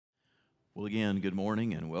Well, again, good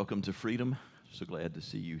morning and welcome to Freedom. So glad to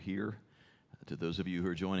see you here. To those of you who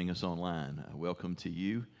are joining us online, welcome to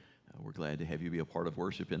you. We're glad to have you be a part of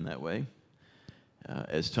worship in that way.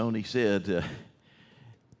 As Tony said,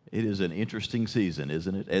 it is an interesting season,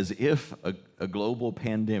 isn't it? As if a global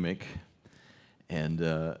pandemic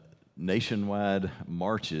and nationwide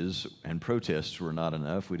marches and protests were not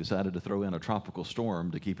enough, we decided to throw in a tropical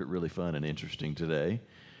storm to keep it really fun and interesting today.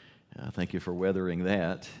 Thank you for weathering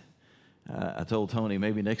that. I told Tony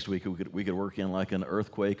maybe next week we could work in like an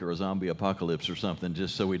earthquake or a zombie apocalypse or something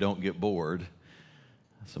just so we don't get bored.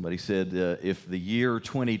 Somebody said if the year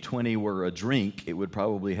 2020 were a drink, it would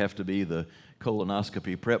probably have to be the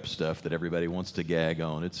colonoscopy prep stuff that everybody wants to gag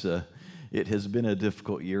on. It has been a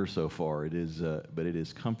difficult year so far. It is, but it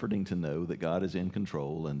is comforting to know that God is in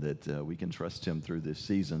control and that we can trust Him through this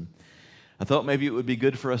season. I thought maybe it would be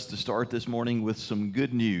good for us to start this morning with some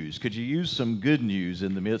good news. Could you use some good news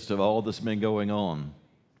in the midst of all that's been going on?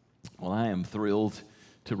 Well, I am thrilled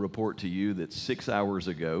to report to you that 6 hours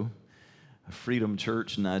ago, Freedom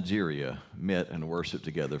Church Nigeria met and worshiped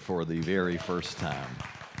together for the very first time.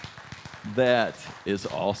 That is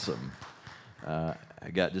awesome. I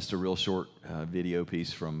got just a real short video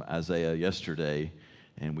piece from Isaiah yesterday,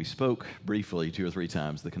 and we spoke briefly 2 or 3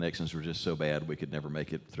 times. The connections were just so bad we could never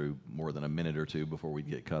make it through more than a minute or two before we'd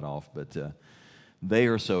get cut off. But they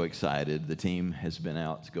are so excited. The team has been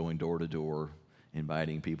out going door to door,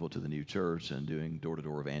 inviting people to the new church and doing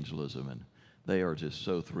door-to-door evangelism. And they are just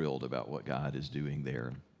so thrilled about what God is doing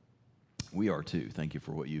there. We are too. Thank you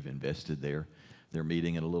for what you've invested there. They're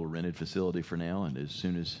meeting in a little rented facility for now, and as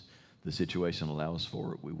soon as the situation allows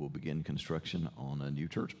for it, we will begin construction on a new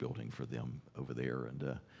church building for them over there.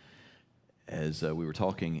 And as we were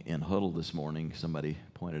talking in Huddle this morning, somebody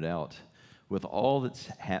pointed out, with all that's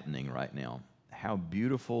happening right now, how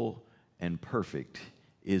beautiful and perfect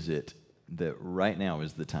is it that right now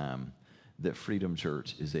is the time that Freedom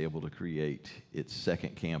Church is able to create its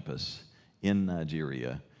second campus in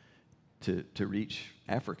Nigeria to reach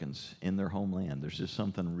Africans in their homeland. There's just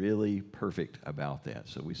something really perfect about that.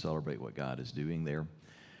 So we celebrate what God is doing there.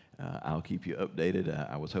 I'll keep you updated.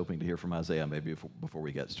 I was hoping to hear from Isaiah maybe before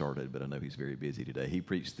we got started, but I know he's very busy today. He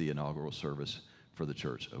preached the inaugural service for the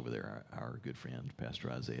church over there. Our good friend,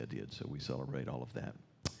 Pastor Isaiah, did. So we celebrate all of that.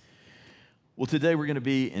 Well, today we're going to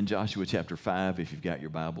be in Joshua chapter 5. If you've got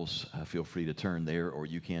your Bibles, feel free to turn there, or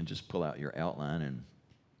you can just pull out your outline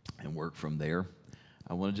and work from there.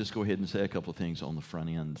 I want to just go ahead and say a couple of things on the front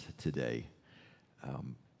end today.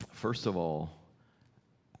 First of all,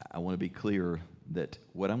 I want to be clear that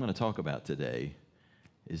what I'm going to talk about today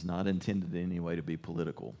is not intended in any way to be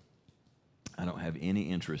political. I don't have any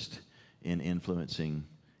interest in influencing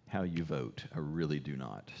how you vote. I really do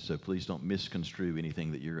not. So please don't misconstrue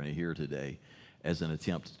anything that you're going to hear today as an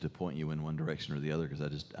attempt to point you in one direction or the other,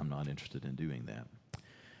 because I'm not interested in doing that.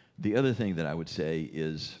 The other thing that I would say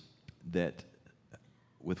is that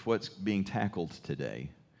with what's being tackled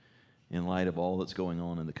today, in light of all that's going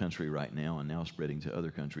on in the country right now and now spreading to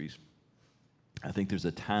other countries, I think there's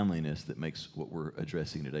a timeliness that makes what we're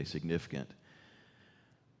addressing today significant.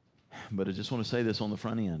 But I just want to say this on the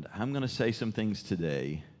front end. I'm going to say some things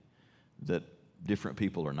today that different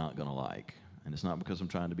people are not going to like. And it's not because I'm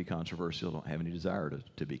trying to be controversial. I don't have any desire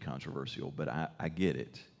to be controversial, but I get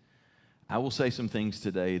it. I will say some things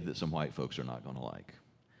today that some white folks are not going to like.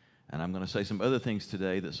 And I'm going to say some other things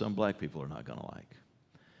today that some black people are not going to like.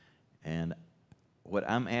 And what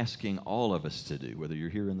I'm asking all of us to do, whether you're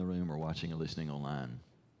here in the room or watching or listening online,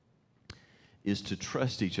 is to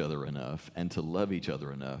trust each other enough and to love each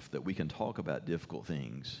other enough that we can talk about difficult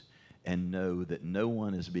things and know that no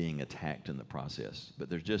one is being attacked in the process. But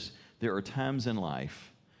there are times in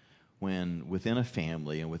life when within a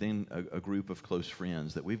family and within a group of close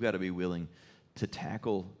friends that we've got to be willing to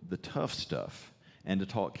tackle the tough stuff and to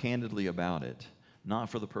talk candidly about it, not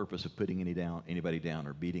for the purpose of putting anybody down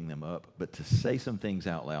or beating them up, but to say some things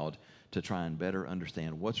out loud to try and better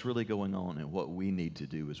understand what's really going on and what we need to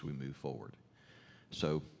do as we move forward.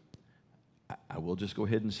 So I will just go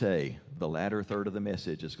ahead and say the latter third of the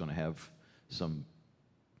message is going to have some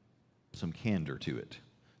candor to it.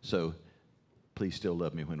 So please still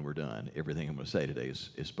love me when we're done. Everything I'm going to say today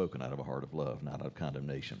is spoken out of a heart of love, not out of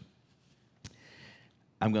condemnation.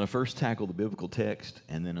 I'm going to first tackle the biblical text,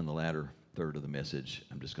 and then in the latter third of the message,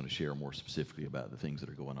 I'm just going to share more specifically about the things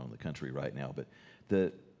that are going on in the country right now. But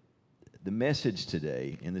the message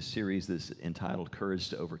today in this series that's entitled Courage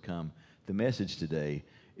to Overcome, the message today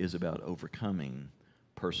is about overcoming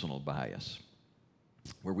personal bias.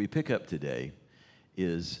 Where we pick up today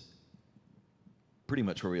is pretty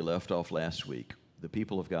much where we left off last week. The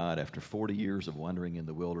people of God, after 40 years of wandering in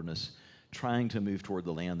the wilderness, trying to move toward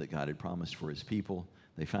the land that God had promised for his people.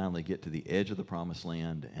 They finally get to the edge of the promised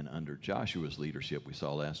land, and under Joshua's leadership, we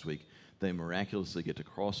saw last week, they miraculously get to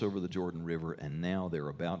cross over the Jordan River, and now they're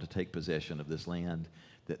about to take possession of this land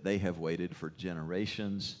that they have waited for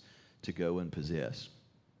generations to go and possess.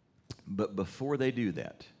 But before they do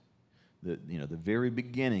that, the very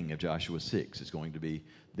beginning of Joshua 6 is going to be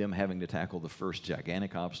them having to tackle the first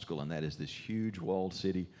gigantic obstacle, and that is this huge walled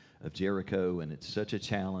city of Jericho, and it's such a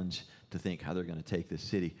challenge to think how they're going to take this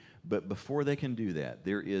city. But before they can do that,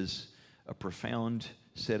 there is a profound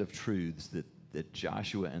set of truths that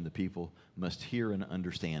Joshua and the people must hear and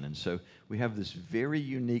understand. And so we have this very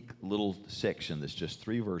unique little section that's just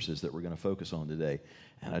 3 verses that we're going to focus on today.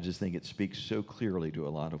 And I just think it speaks so clearly to a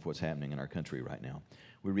lot of what's happening in our country right now.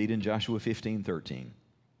 We read in Joshua 15:13.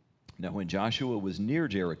 Now when Joshua was near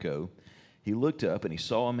Jericho, he looked up and he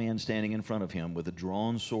saw a man standing in front of him with a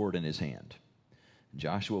drawn sword in his hand.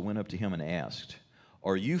 Joshua went up to him and asked,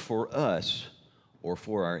 "Are you for us or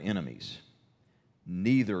for our enemies?"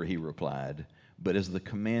 "Neither," he replied, "but as the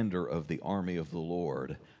commander of the army of the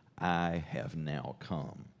Lord, I have now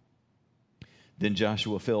come." Then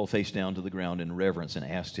Joshua fell face down to the ground in reverence and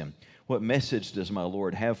asked him, "What message does my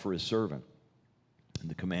Lord have for his servant?" And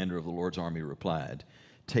the commander of the Lord's army replied,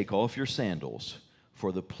 "Take off your sandals,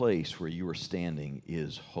 for the place where you are standing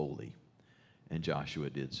is holy." And Joshua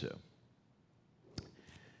did so.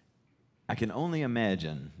 I can only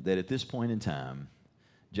imagine that at this point in time,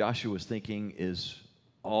 Joshua's thinking is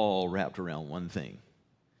all wrapped around one thing,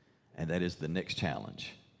 and that is the next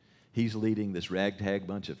challenge. He's leading this ragtag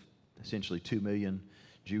bunch of essentially 2 million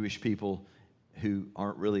Jewish people who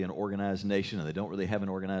aren't really an organized nation, and they don't really have an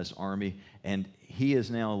organized army, and he is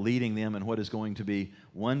now leading them in what is going to be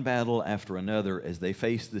one battle after another as they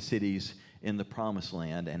face the cities in the Promised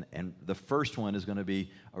Land. And the first one is going to be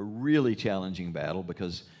a really challenging battle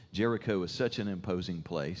because Jericho is such an imposing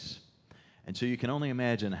place. And so you can only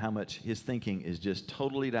imagine how much his thinking is just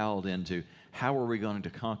totally dialed into how are we going to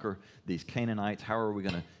conquer these Canaanites? How are we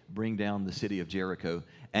going to bring down the city of Jericho?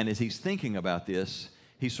 And as he's thinking about this,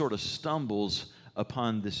 he sort of stumbles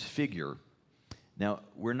upon this figure. Now,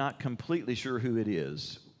 we're not completely sure who it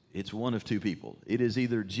is. It's one of 2 people. It is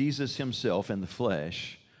either Jesus himself in the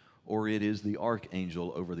flesh, or it is the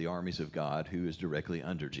archangel over the armies of God who is directly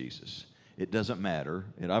under Jesus. It doesn't matter.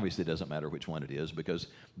 It obviously doesn't matter which one it is because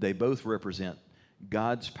they both represent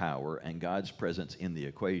God's power and God's presence in the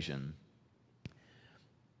equation.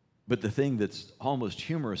 But the thing that's almost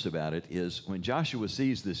humorous about it is when Joshua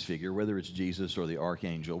sees this figure, whether it's Jesus or the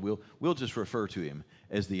archangel, we'll just refer to him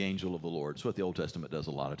as the angel of the Lord. It's what the Old Testament does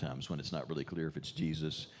a lot of times when it's not really clear if it's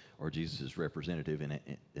Jesus or Jesus' representative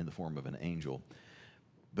in the form of an angel.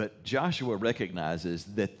 But Joshua recognizes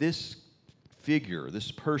that this figure, this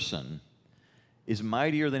person, is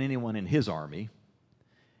mightier than anyone in his army.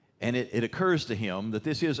 And it occurs to him that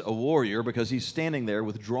this is a warrior because he's standing there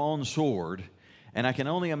with drawn sword. And I can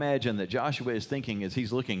only imagine that Joshua is thinking as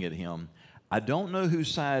he's looking at him, I don't know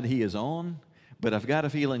whose side he is on, but I've got a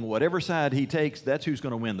feeling whatever side he takes, that's who's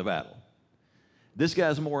going to win the battle. This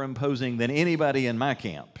guy's more imposing than anybody in my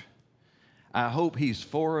camp. I hope he's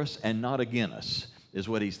for us and not against us, is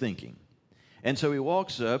what he's thinking. And so he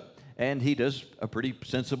walks up and he does a pretty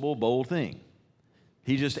sensible, bold thing.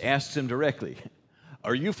 He just asks him directly,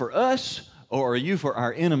 "Are you for us or are you for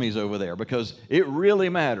our enemies over there? Because it really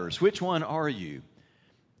matters. Which one are you?"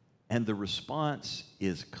 And the response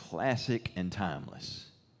is classic and timeless.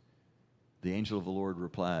 The angel of the Lord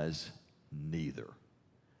replies, "Neither.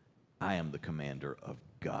 I am the commander of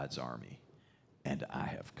God's army, and I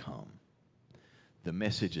have come." The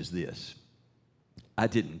message is this: I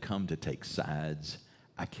didn't come to take sides,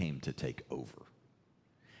 I came to take over.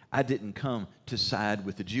 I didn't come to side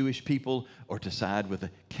with the Jewish people or to side with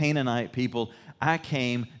the Canaanite people. I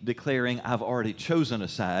came declaring I've already chosen a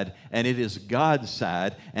side, and it is God's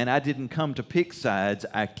side, and I didn't come to pick sides.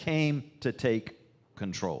 I came to take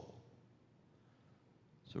control.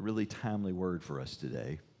 It's a really timely word for us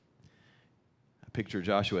today. I picture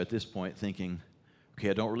Joshua at this point thinking, okay,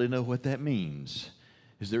 I don't really know what that means.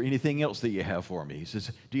 Is there anything else that you have for me? He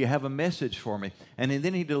says, do you have a message for me? And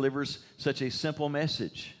then he delivers such a simple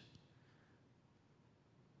message.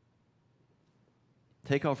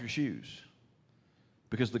 Take off your shoes,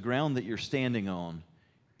 because the ground that you're standing on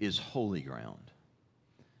is holy ground.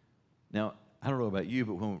 Now, I don't know about you,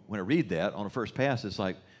 but when I read that on a first pass, it's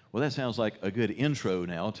like, well, that sounds like a good intro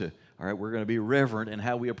now to, all right, we're going to be reverent in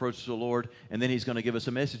how we approach the Lord, and then he's going to give us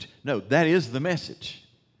a message. No, that is the message.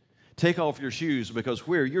 Take off your shoes, because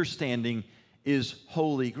where you're standing is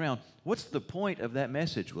holy ground. What's the point of that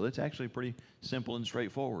message? Well, it's actually pretty simple and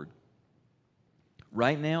straightforward.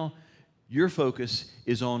 Right now, Your focus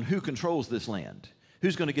is on who controls this land.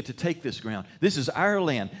 Who's going to get to take this ground? This is our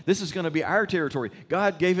land. This is going to be our territory.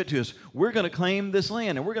 God gave it to us. We're going to claim this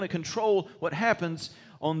land, and we're going to control what happens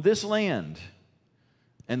on this land.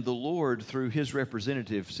 And the Lord, through his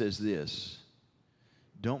representative, says this: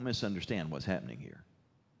 don't misunderstand what's happening here.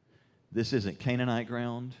 This isn't Canaanite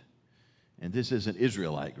ground, and this isn't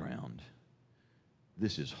Israelite ground.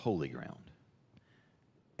 This is holy ground.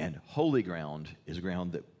 And holy ground is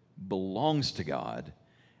ground that belongs to God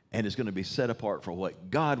and is going to be set apart for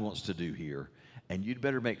what God wants to do here. And you'd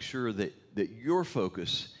better make sure that your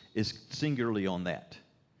focus is singularly on that.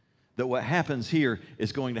 That what happens here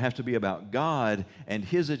is going to have to be about God and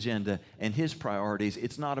his agenda and his priorities.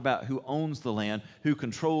 It's not about who owns the land, who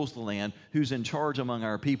controls the land, who's in charge among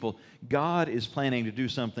our people. God is planning to do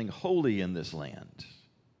something holy in this land.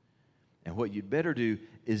 And what you'd better do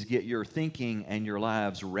is get your thinking and your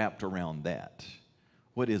lives wrapped around that.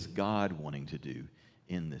 What is God wanting to do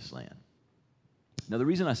in this land? Now, the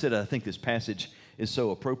reason I said I think this passage is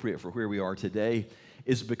so appropriate for where we are today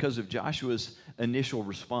is because of Joshua's initial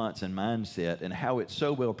response and mindset, and how it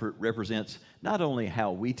so well represents not only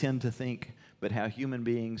how we tend to think, but how human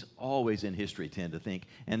beings always in history tend to think,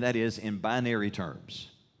 and that is in binary terms.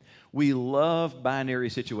 We love binary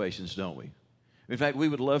situations, don't we? In fact, we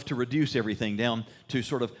would love to reduce everything down to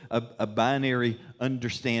sort of a binary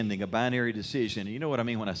understanding, a binary decision. And you know what I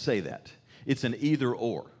mean when I say that? It's an either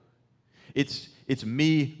or. It's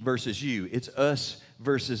me versus you. It's us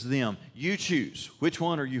versus them. You choose. Which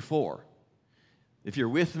one are you for? If you're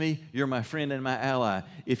with me, you're my friend and my ally.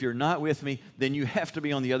 If you're not with me, then you have to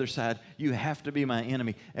be on the other side. You have to be my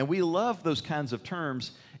enemy. And we love those kinds of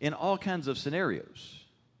terms in all kinds of scenarios.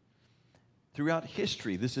 Throughout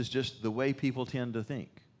history, this is just the way people tend to think.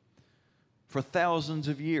 For thousands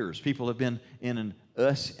of years, people have been in an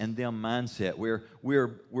us and them mindset where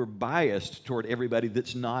we're biased toward everybody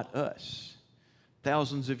that's not us.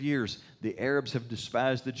 Thousands of years, the Arabs have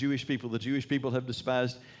despised the Jewish people have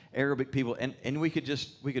despised Arabic people, and we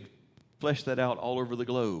could flesh that out all over the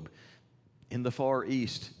globe. In the Far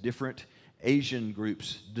East, different Asian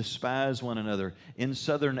groups despise one another. In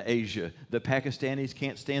southern Asia, the Pakistanis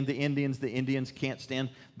can't stand the Indians can't stand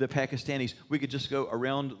the Pakistanis. We could just go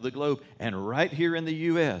around the globe. And right here in the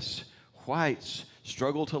U.S., whites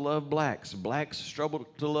struggle to love blacks struggle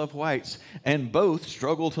to love whites, and both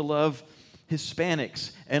struggle to love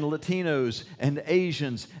Hispanics and Latinos and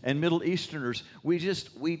Asians and Middle Easterners.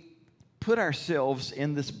 We put ourselves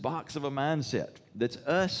in this box of a mindset that's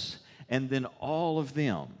us and then all of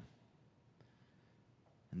them.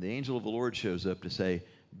 And the angel of the Lord shows up to say,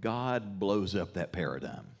 God blows up that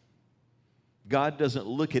paradigm. God doesn't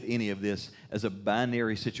look at any of this as a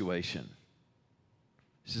binary situation.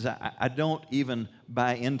 He says, I don't even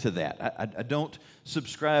buy into that. I don't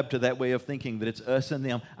subscribe to that way of thinking that it's us and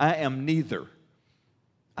them. I am neither.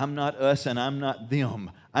 I'm not us and I'm not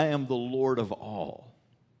them. I am the Lord of all.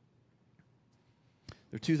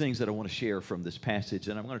 There are two things that I want to share from this passage,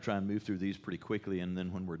 and I'm going to try and move through these pretty quickly, and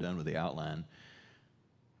then when we're done with the outline,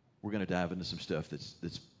 we're going to dive into some stuff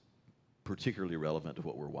that's particularly relevant to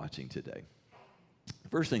what we're watching today. The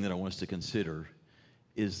first thing that I want us to consider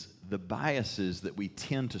is the biases that we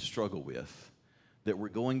tend to struggle with that we're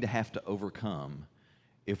going to have to overcome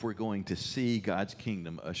if we're going to see God's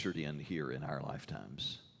kingdom ushered in here in our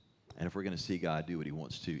lifetimes, and if we're going to see God do what he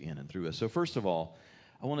wants to in and through us. So first of all,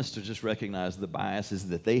 I want us to just recognize the biases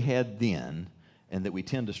that they had then and that we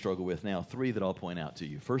tend to struggle with now. Three that I'll point out to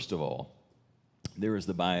you. First of all, there is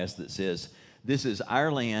the bias that says, this is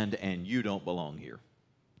our land and you don't belong here.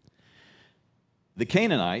 The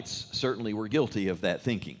Canaanites certainly were guilty of that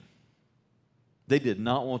thinking. They did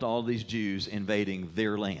not want all these Jews invading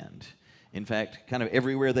their land. In fact, kind of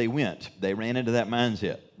everywhere they went, they ran into that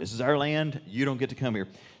mindset. This is our land, you don't get to come here.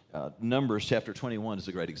 Numbers chapter 21 is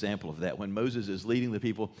a great example of that. When Moses is leading the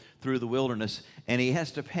people through the wilderness, and he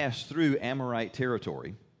has to pass through Amorite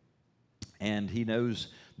territory, and he knows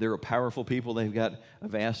they're a powerful people. They've got a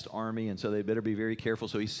vast army, and so they better be very careful.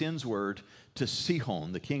 So he sends word to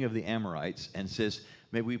Sihon, the king of the Amorites, and says,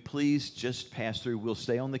 may we please just pass through. We'll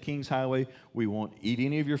stay on the king's highway. We won't eat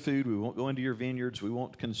any of your food. We won't go into your vineyards. We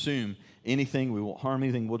won't consume anything. We won't harm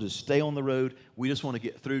anything. We'll just stay on the road. We just want to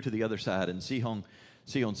get through to the other side. And Sihon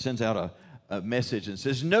sends out a message and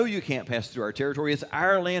says, no, you can't pass through our territory. It's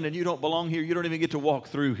our land, and you don't belong here. You don't even get to walk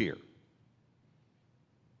through here.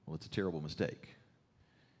 Well, it's a terrible mistake.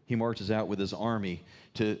 He marches out with his army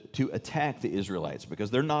to attack the Israelites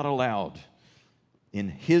because they're not allowed in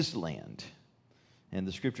his land. And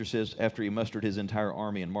the scripture says, after he mustered his entire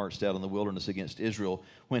army and marched out in the wilderness against Israel,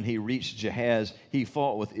 when he reached Jahaz, he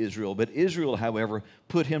fought with Israel. But Israel, however,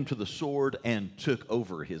 put him to the sword and took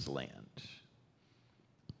over his land.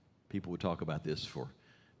 People would talk about this for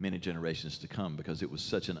many generations to come because it was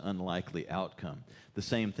such an unlikely outcome. The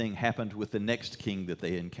same thing happened with the next king that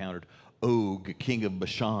they encountered, Og, king of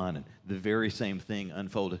Bashan, and the very same thing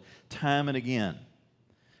unfolded time and again.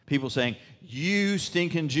 People saying, you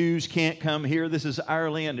stinking Jews can't come here. This is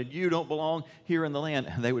our land, and you don't belong here in the land.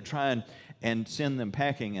 And they would try and send them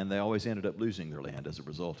packing, and they always ended up losing their land as a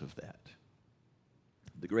result of that.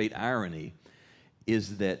 The great irony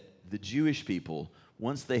is that the Jewish people,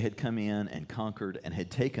 once they had come in and conquered and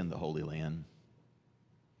had taken the Holy Land,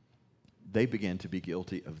 they began to be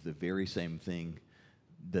guilty of the very same thing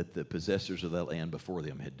that the possessors of that land before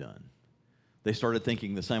them had done. They started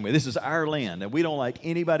thinking the same way. This is our land, and we don't like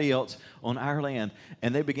anybody else on our land.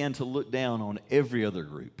 And they began to look down on every other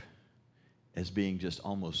group as being just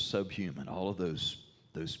almost subhuman. All of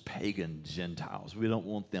those pagan Gentiles, we don't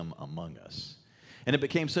want them among us. And it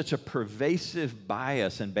became such a pervasive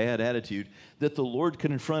bias and bad attitude that the Lord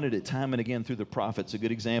confronted it time and again through the prophets. A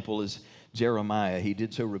good example is Jeremiah. He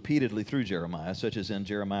did so repeatedly through Jeremiah, such as in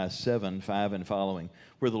Jeremiah 7, 5 and following,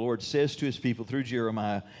 where the Lord says to his people through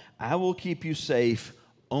Jeremiah, I will keep you safe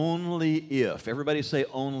only if. Everybody say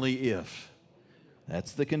only if.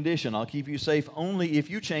 That's the condition. I'll keep you safe only if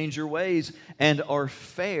you change your ways and are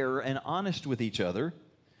fair and honest with each other.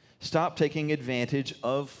 Stop taking advantage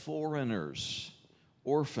of foreigners,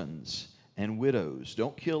 orphans, and widows.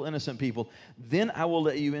 Don't kill innocent people. Then I will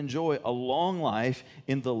let you enjoy a long life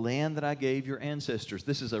in the land that I gave your ancestors.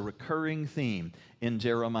 This is a recurring theme in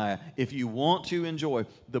Jeremiah. If you want to enjoy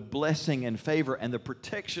the blessing and favor and the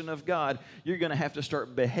protection of God, you're going to have to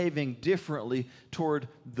start behaving differently toward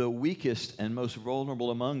the weakest and most vulnerable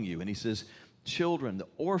among you. And he says, children, the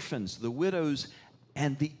orphans, the widows,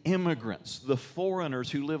 and the immigrants, the foreigners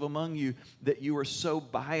who live among you that you are so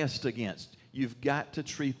biased against. You've got to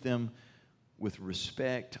treat them with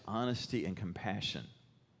respect, honesty, and compassion.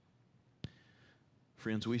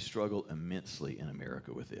 Friends, we struggle immensely in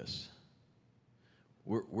America with this.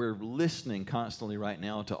 We're listening constantly right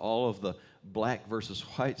now to all of the black versus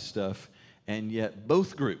white stuff, and yet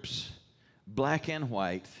both groups, black and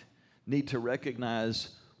white, need to recognize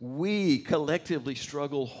we collectively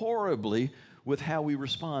struggle horribly with how we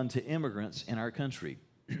respond to immigrants in our country.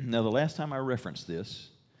 Now, the last time I referenced this,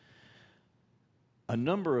 a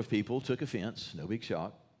number of people took offense, no big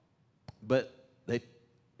shock, but they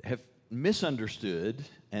have misunderstood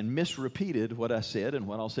and misrepeated what I said and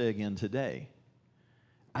what I'll say again today.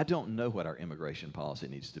 I don't know what our immigration policy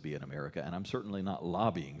needs to be in America, and I'm certainly not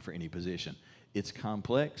lobbying for any position. It's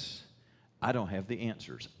complex. I don't have the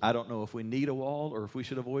answers. I don't know if we need a wall or if we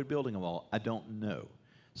should avoid building a wall. I don't know.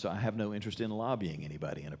 So I have no interest in lobbying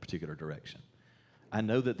anybody in a particular direction. I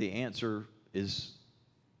know that the answer is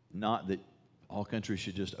not that all countries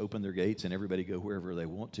should just open their gates and everybody go wherever they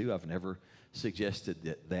want to. I've never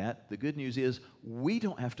suggested that. The good news is we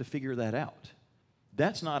don't have to figure that out.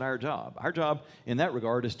 That's not our job. Our job in that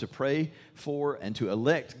regard is to pray for and to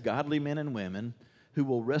elect godly men and women who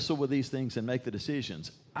will wrestle with these things and make the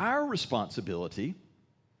decisions. Our responsibility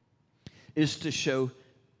is to show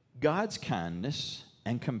God's kindness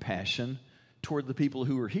and compassion toward the people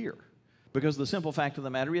who are here. Because the simple fact of the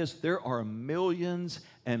matter is there are millions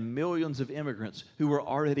and millions of immigrants who are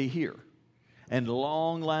already here, and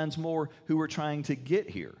long lines more who are trying to get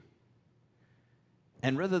here.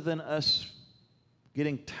 And rather than us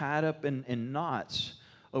getting tied up in knots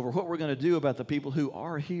over what we're going to do about the people who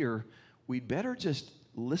are here, we'd better just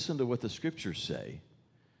listen to what the scriptures say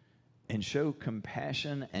and show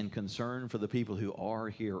compassion and concern for the people who are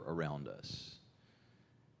here around us.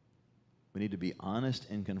 We need to be honest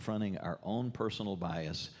in confronting our own personal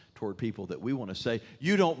bias toward people that we want to say,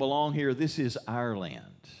 you don't belong here, this is our land.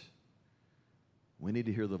 We need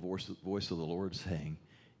to hear the voice of the Lord saying,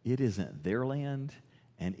 it isn't their land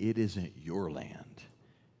and it isn't your land.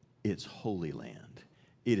 It's holy land.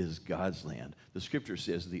 It is God's land. The scripture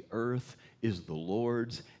says the earth is the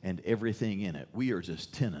Lord's and everything in it. We are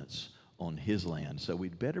just tenants on his land. So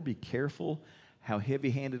we'd better be careful how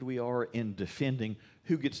heavy-handed we are in defending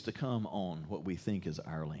who gets to come on what we think is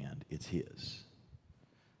our land. It's his.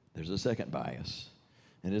 There's a second bias.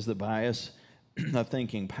 It is the bias of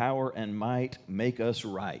thinking power and might make us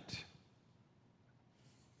right.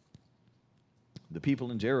 The people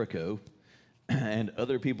in Jericho and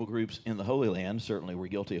other people groups in the Holy Land certainly were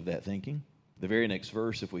guilty of that thinking. The very next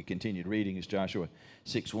verse, if we continued reading, is Joshua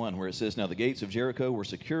 6:1, where it says, "Now the gates of Jericho were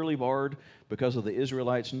securely barred because of the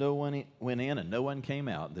Israelites. No one went in and no one came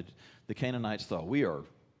out." The Canaanites thought, we are,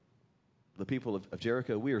 the people of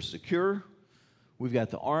Jericho, we are secure. We've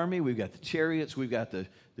got the army, we've got the chariots, we've got the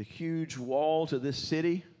huge wall to this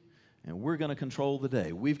city, and we're going to control the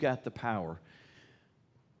day. We've got the power.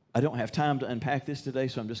 I don't have time to unpack this today,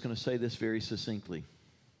 so I'm just going to say this very succinctly.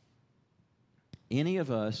 Any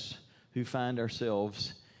of us who find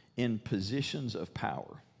ourselves in positions of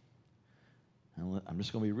power, and I'm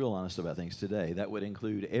just going to be real honest about things today, that would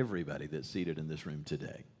include everybody that's seated in this room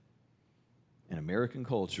today. In American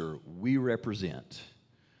culture, we represent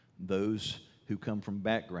those who come from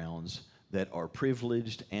backgrounds that are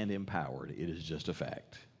privileged and empowered. It is just a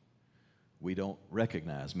fact. We don't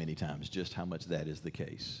recognize many times just how much that is the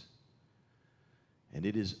case. And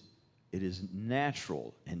it is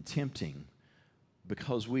natural and tempting,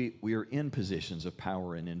 because we are in positions of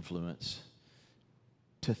power and influence,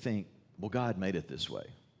 to think, well, God made it this way,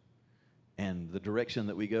 and the direction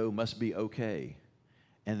that we go must be okay,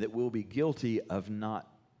 and that we'll be guilty of not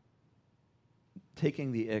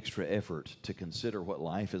taking the extra effort to consider what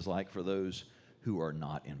life is like for those who are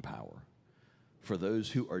not in power, for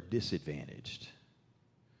those who are disadvantaged.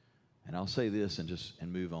 And I'll say this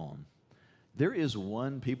and move on. There is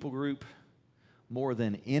one people group more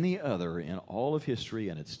than any other in all of history,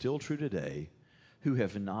 and it's still true today, who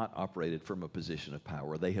have not operated from a position of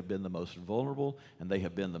power. They have been the most vulnerable, and they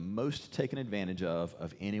have been the most taken advantage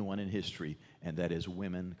of anyone in history, and that is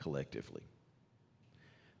women collectively.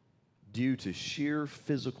 Due to sheer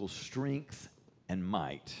physical strength and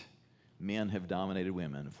might, men have dominated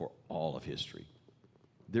women for all of history.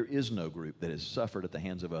 There is no group that has suffered at the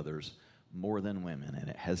hands of others more than women, and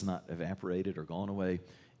it has not evaporated or gone away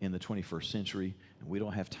in the 21st century. And we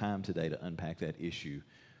don't have time today to unpack that issue,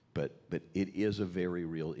 but it is a very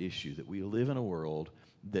real issue that we live in a world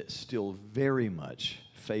that still very much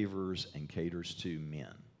favors and caters to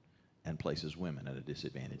men and places women at a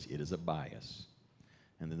disadvantage. It is a bias.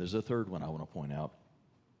 And then there's a third one I want to point out,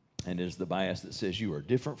 and it is the bias that says, you are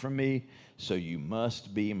different from me, so you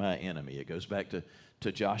must be my enemy. It goes back to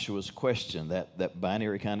Joshua's question, that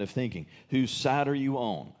binary kind of thinking. Whose side are you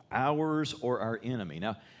on, ours or our enemy?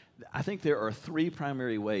 Now, I think there are three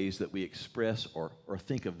primary ways that we express or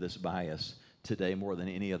think of this bias today more than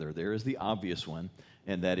any other. There is the obvious one,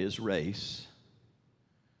 and that is race.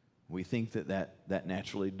 We think that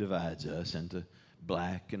naturally divides us into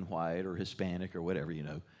black and white or Hispanic or whatever, you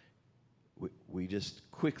know. We just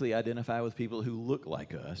quickly identify with people who look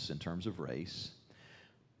like us in terms of race.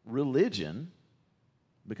 Religion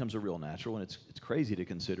becomes a real natural, and it's crazy to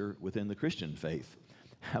consider within the Christian faith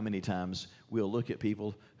how many times we'll look at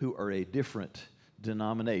people who are a different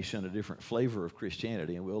denomination, a different flavor of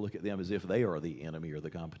Christianity, and we'll look at them as if they are the enemy or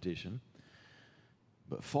the competition.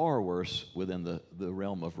 But far worse within the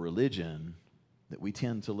realm of religion, that we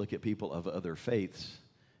tend to look at people of other faiths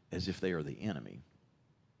as if they are the enemy.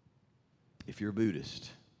 If you're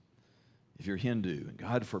Buddhist, if you're Hindu, and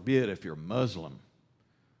God forbid if you're Muslim,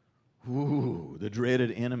 ooh, the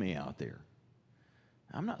dreaded enemy out there.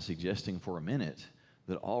 I'm not suggesting for a minute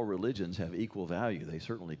that all religions have equal value. They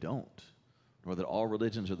certainly don't. Nor that all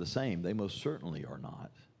religions are the same. They most certainly are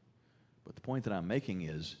not. But the point that I'm making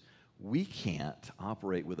is we can't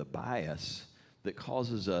operate with a bias that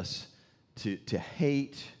causes us to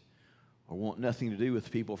hate or want nothing to do with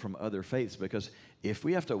people from other faiths, because if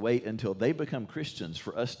we have to wait until they become Christians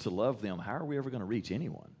for us to love them, how are we ever going to reach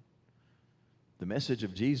anyone? The message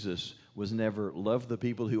of Jesus was never love the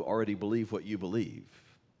people who already believe what you believe.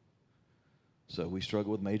 So we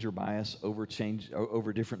struggle with major bias over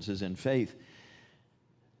differences in faith.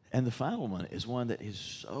 And the final one is one that is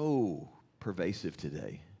so pervasive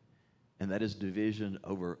today, and that is division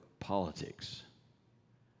over politics.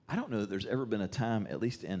 I don't know that there's ever been a time, at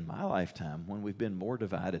least in my lifetime, when we've been more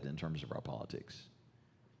divided in terms of our politics.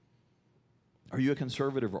 Are you a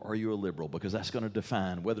conservative or are you a liberal? Because that's going to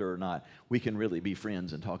define whether or not we can really be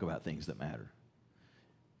friends and talk about things that matter.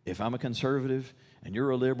 If I'm a conservative and you're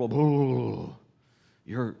a liberal,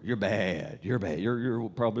 you're bad. You're bad. You're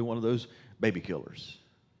probably one of those baby killers.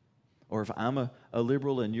 Or if I'm a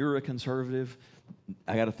liberal and you're a conservative,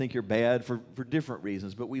 I got to think you're bad for different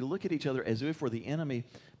reasons. But we look at each other as if we're the enemy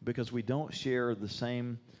because we don't share the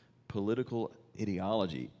same political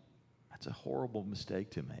ideology. That's a horrible mistake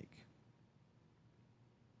to make.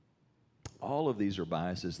 All of these are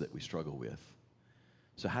biases that we struggle with.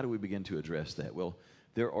 So how do we begin to address that? Well,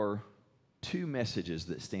 there are two messages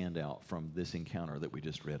that stand out from this encounter that we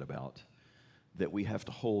just read about that we have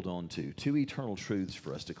to hold on to, two eternal truths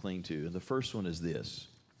for us to cling to. And the first one is this: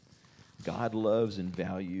 God loves and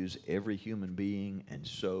values every human being, and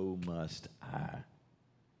so must I.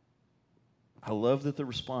 I love that the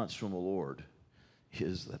response from the Lord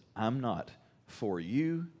is that I'm not for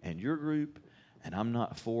you and your group, and I'm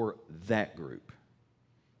not for that group.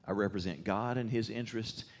 I represent God and His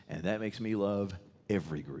interests, and that makes me love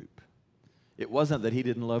every group. It wasn't that He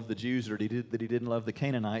didn't love the Jews or that He didn't love the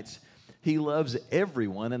Canaanites. He loves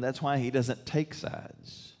everyone, and that's why He doesn't take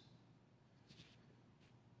sides.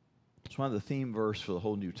 That's why the theme verse for the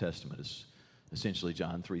whole New Testament is essentially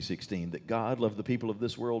John 3:16, that God loved the people of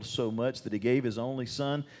this world so much that He gave His only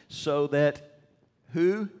Son so that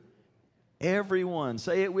who? Everyone.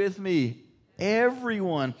 Say it with me.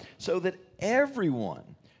 Everyone. So that everyone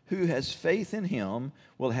who has faith in Him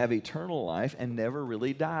will have eternal life and never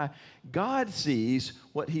really die. God sees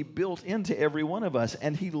what He built into every one of us,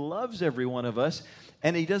 and He loves every one of us.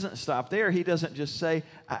 And He doesn't stop there. He doesn't just say,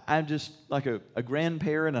 I'm just like a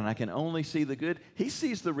grandparent and I can only see the good. He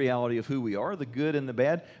sees the reality of who we are, the good and the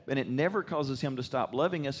bad, and it never causes Him to stop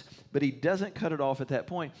loving us. But He doesn't cut it off at that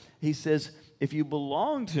point. He says, if you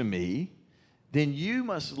belong to me, then you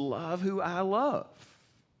must love who I love.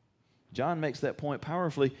 John makes that point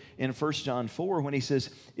powerfully in 1 John 4 when he says,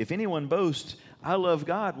 if anyone boasts, I love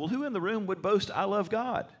God. Well, who in the room would boast, I love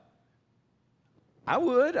God? I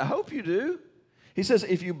would. I hope you do. He says,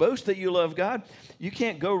 if you boast that you love God, you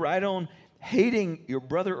can't go right on hating your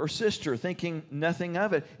brother or sister, thinking nothing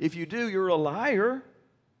of it. If you do, you're a liar.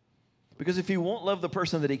 Because if he won't love the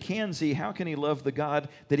person that he can see, how can he love the God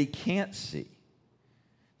that he can't see?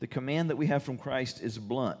 The command that we have from Christ is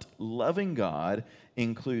blunt. Loving God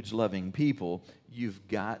includes loving people. You've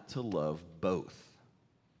got to love both.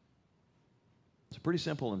 It's a pretty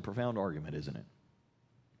simple and profound argument, isn't it?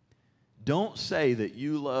 Don't say that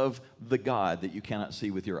you love the God that you cannot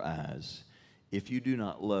see with your eyes if you do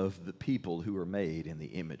not love the people who are made in the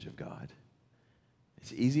image of God.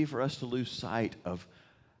 It's easy for us to lose sight of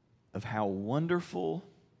how wonderful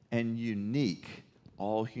and unique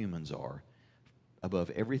all humans are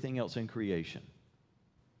above everything else in creation.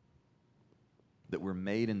 That we're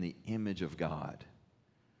made in the image of God.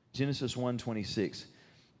 Genesis 1:26,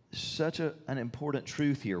 such an important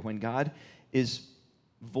truth here. When God is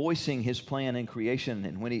voicing His plan in creation,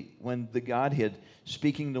 and when the Godhead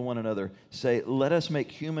speaking to one another say, let us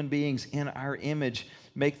make human beings in our image,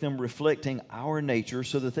 make them reflecting our nature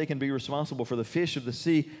so that they can be responsible for the fish of the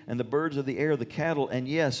sea and the birds of the air, the cattle, and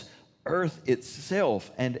yes, earth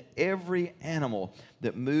itself and every animal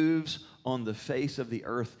that moves on the face of the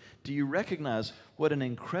earth. Do you recognize what an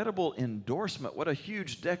incredible endorsement, what a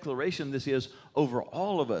huge declaration this is over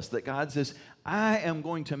all of us, that God says, I am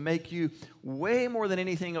going to make you way more than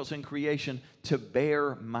anything else in creation to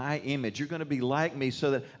bear my image. You're going to be like me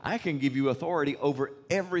so that I can give you authority over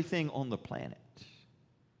everything on the planet.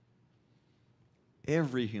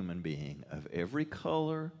 Every human being of every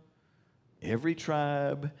color, every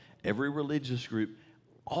tribe, every religious group,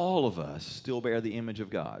 all of us still bear the image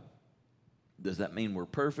of God. Does that mean we're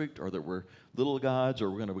perfect or that we're little gods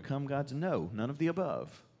or we're going to become gods? No, none of the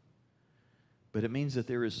above. But it means that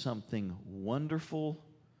there is something wonderful,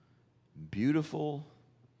 beautiful,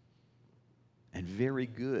 and very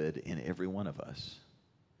good in every one of us.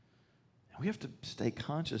 And we have to stay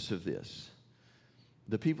conscious of this.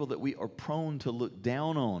 The people that we are prone to look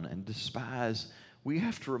down on and despise, we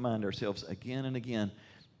have to remind ourselves again and again,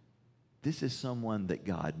 this is someone that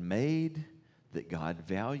God made, that God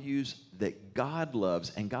values, that God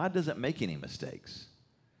loves, and God doesn't make any mistakes.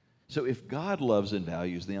 So if God loves and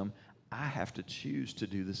values them, I have to choose to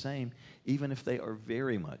do the same, even if they are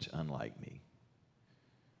very much unlike me.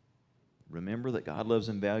 Remember that God loves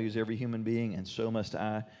and values every human being, and so must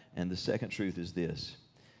I. And the second truth is this,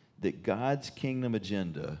 that God's kingdom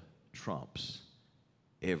agenda trumps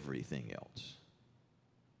everything else.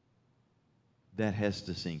 That has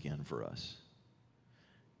to sink in for us.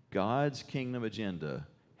 God's kingdom agenda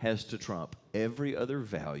has to trump every other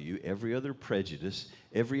value, every other prejudice,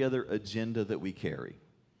 every other agenda that we carry.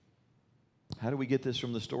 How do we get this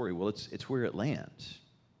from the story? Well, it's where it lands.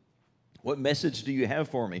 What message do you have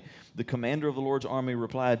for me? The commander of the Lord's army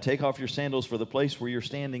replied, take off your sandals, for the place where you're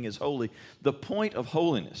standing is holy. The point of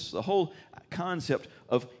holiness, the whole concept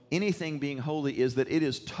of anything being holy is that it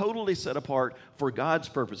is totally set apart for God's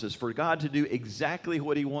purposes, for God to do exactly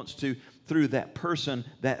what He wants to through that person,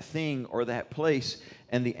 that thing, or that place.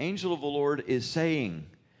 And the angel of the Lord is saying,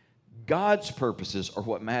 God's purposes are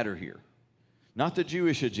what matter here. Not the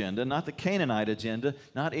Jewish agenda, not the Canaanite agenda,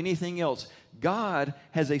 not anything else. God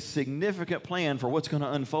has a significant plan for what's going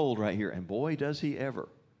to unfold right here. And boy, does He ever.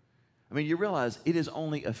 I mean, you realize it is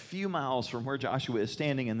only a few miles from where Joshua is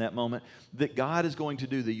standing in that moment that God is going to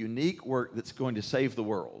do the unique work that's going to save the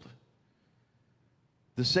world.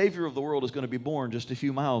 The Savior of the world is going to be born just a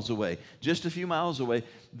few miles away. Just a few miles away,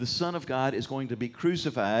 the Son of God is going to be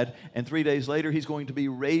crucified, and 3 days later, he's going to be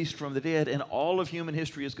raised from the dead, and all of human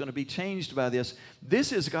history is going to be changed by this.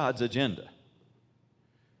 This is God's agenda.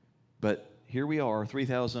 But here we are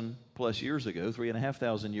 3,000 plus years ago,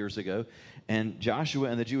 3,500 years ago, and Joshua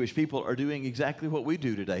and the Jewish people are doing exactly what we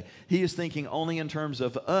do today. He is thinking only in terms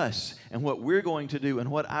of us and what we're going to do and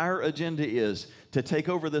what our agenda is to take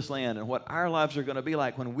over this land and what our lives are going to be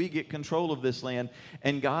like when we get control of this land.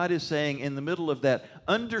 And God is saying in the middle of that,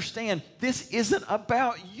 understand, this isn't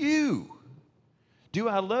about you. Do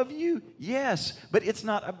I love you? Yes, but it's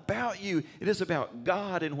not about you. It is about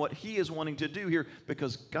God and what He is wanting to do here,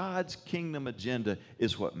 because God's kingdom agenda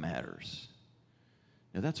is what matters.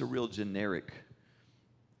 Now, that's a real generic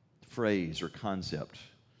phrase or concept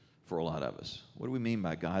for a lot of us. What do we mean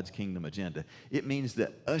by God's kingdom agenda? It means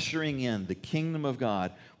that ushering in the kingdom of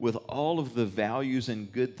God with all of the values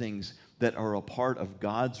and good things that are a part of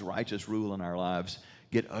God's righteous rule in our lives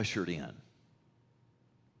get ushered in.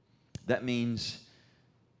 That means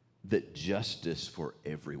that justice for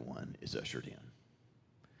everyone is ushered in.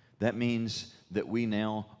 That means that we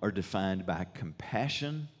now are defined by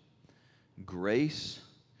compassion, grace,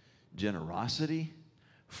 generosity,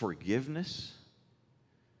 forgiveness.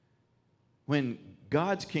 When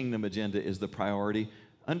God's kingdom agenda is the priority,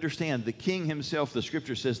 understand the King himself, the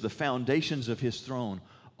Scripture says, the foundations of his throne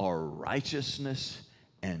are righteousness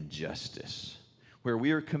and justice. Where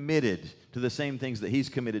we are committed to the same things that he's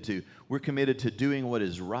committed to. We're committed to doing what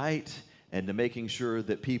is right and to making sure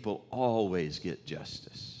that people always get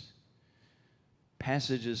justice.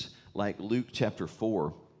 Passages like Luke chapter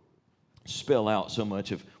 4 spell out so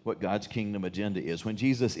much of what God's kingdom agenda is. When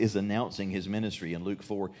Jesus is announcing his ministry in Luke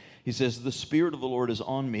 4, he says, "The Spirit of the Lord is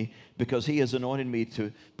on me because he has anointed me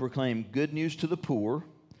to proclaim good news to the poor.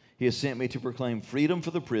 He has sent me to proclaim freedom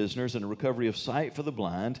for the prisoners and a recovery of sight for the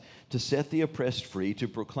blind, to set the oppressed free, to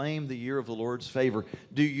proclaim the year of the Lord's favor."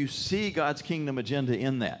 Do you see God's kingdom agenda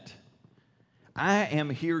in that? I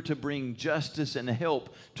am here to bring justice and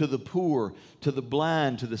help to the poor, to the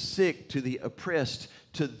blind, to the sick, to the oppressed,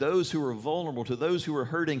 to those who are vulnerable, to those who are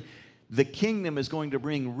hurting. The kingdom is going to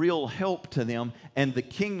bring real help to them, and the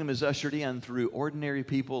kingdom is ushered in through ordinary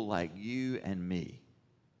people like you and me.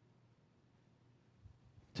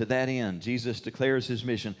 To that end, Jesus declares his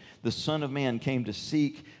mission. The Son of Man came to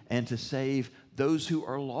seek and to save those who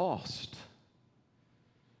are lost.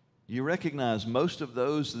 You recognize most of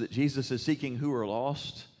those that Jesus is seeking who are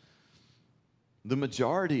lost? The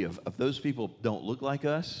majority of those people don't look like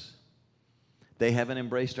us. They haven't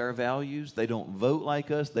embraced our values. They don't vote like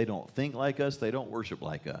us. They don't think like us. They don't worship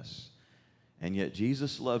like us. And yet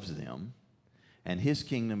Jesus loves them, and his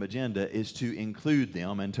kingdom agenda is to include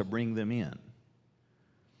them and to bring them in.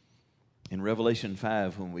 In Revelation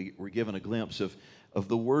 5, when we were given a glimpse of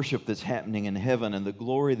the worship that's happening in heaven and the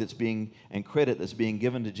glory that's being and credit that's being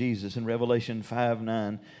given to Jesus, in Revelation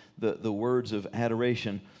 5:9, the words of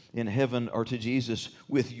adoration in heaven are to Jesus.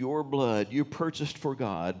 "With your blood you purchased for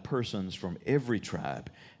God persons from every tribe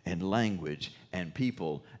and language and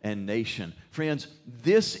people and nation." Friends,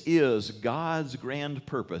 this is God's grand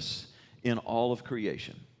purpose in all of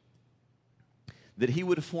creation. That he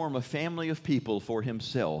would form a family of people for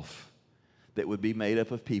himself that would be made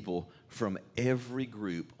up of people from every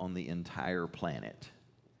group on the entire planet.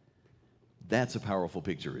 That's a powerful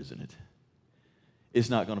picture, isn't it? It's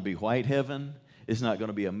not going to be white heaven. It's not going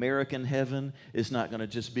to be American heaven. It's not going to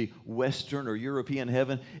just be Western or European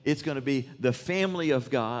heaven. It's going to be the family of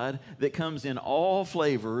God that comes in all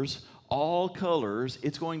flavors, all colors.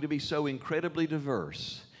 It's going to be so incredibly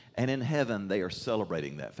diverse. And in heaven, they are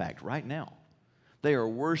celebrating that fact right now. They are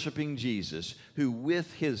worshiping Jesus, who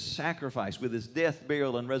with his sacrifice, with his death,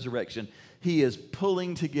 burial, and resurrection, he is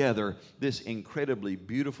pulling together this incredibly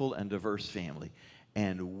beautiful and diverse family.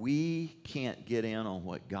 And we can't get in on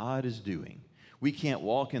what God is doing. We can't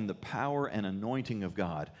walk in the power and anointing of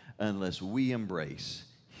God unless we embrace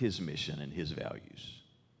his mission and his values.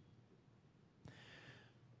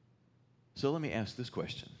 So let me ask this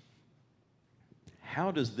question.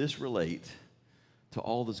 How does this relate to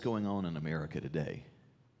all that's going on in America today?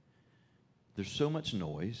 There's so much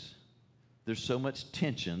noise. There's so much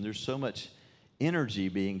tension. There's so much energy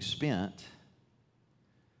being spent.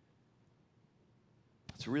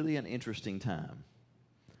 It's really an interesting time.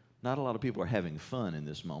 Not a lot of people are having fun in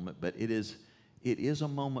this moment, but it is a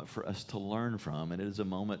moment for us to learn from, and it is a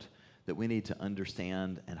moment that we need to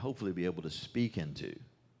understand and hopefully be able to speak into.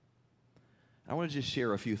 I want to just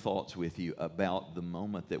share a few thoughts with you about the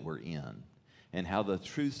moment that we're in and how the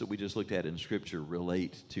truths that we just looked at in Scripture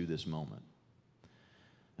relate to this moment.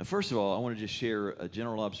 Now, first of all, I want to just share a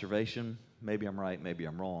general observation. Maybe I'm right, maybe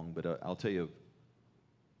I'm wrong, but I'll tell you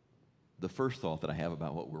the first thought that I have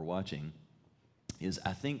about what we're watching is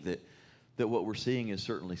I think that what we're seeing is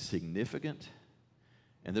certainly significant,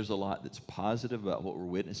 and there's a lot that's positive about what we're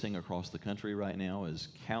witnessing across the country right now as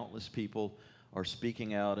countless people are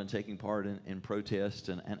speaking out and taking part in protests.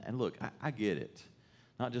 And look, I get it.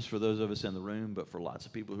 Not just for those of us in the room, but for lots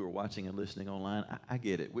of people who are watching and listening online. I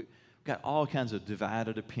get it. We've got all kinds of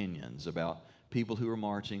divided opinions about people who are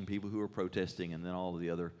marching, people who are protesting, and then all of the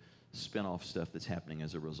other spin-off stuff that's happening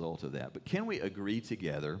as a result of that. But can we agree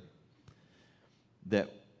together that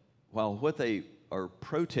while what they are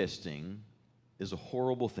protesting is a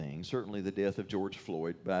horrible thing, certainly the death of George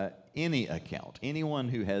Floyd by any account, anyone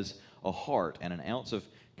who has a heart and an ounce of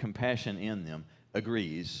compassion in them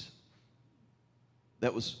agrees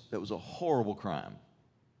that was a horrible crime.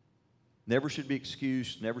 Never should be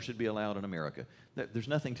excused, never should be allowed in America. There's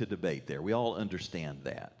nothing to debate there. We all understand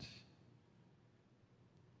that.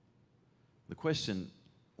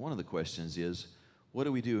 One of the questions is, what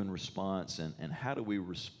do we do in response, and how do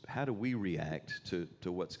we react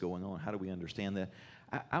to what's going on? How do we understand that?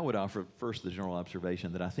 I would offer first the general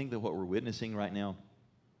observation that I think that what we're witnessing right now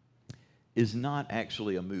is not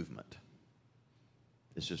actually a movement.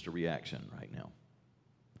 It's just a reaction right now.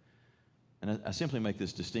 And I simply make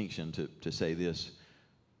this distinction to say this.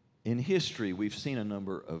 In history, we've seen a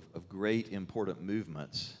number of great, important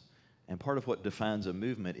movements, and part of what defines a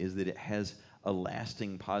movement is that it has a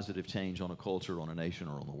lasting positive change on a culture, on a nation,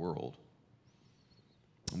 or on the world.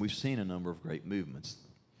 And we've seen a number of great movements.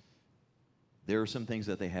 There are some things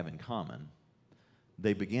that they have in common.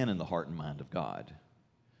 They begin in the heart and mind of God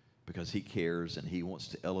because He cares and He wants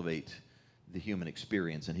to elevate the human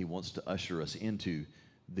experience, and He wants to usher us into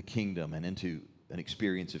the kingdom and into an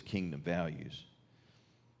experience of kingdom values.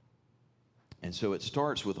 And so it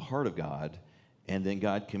starts with the heart of God, and then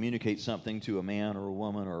God communicates something to a man or a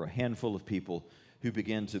woman or a handful of people who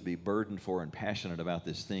begin to be burdened for and passionate about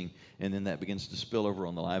this thing, and then that begins to spill over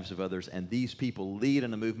on the lives of others. And these people lead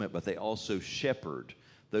in a movement, but they also shepherd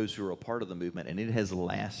those who are a part of the movement, and it has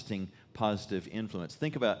lasting positive influence.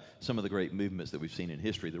 Think about some of the great movements that we've seen in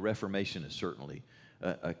history. The Reformation is certainly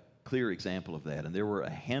a clear example of that, and there were a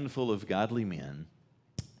handful of godly men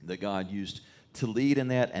that God used to lead in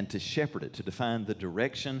that and to shepherd it, to define the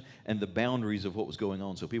direction and the boundaries of what was going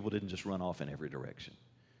on so people didn't just run off in every direction.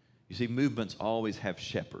 You see, movements always have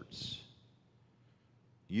shepherds,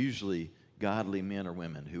 usually godly men or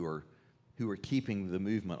women who are keeping the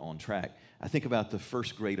movement on track. I think about the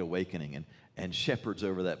first Great Awakening and shepherds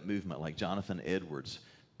over that movement like Jonathan Edwards,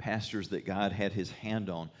 pastors that God had His hand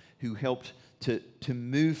on, who helped to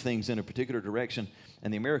move things in a particular direction,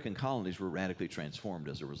 and the American colonies were radically transformed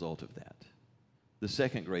as a result of that. The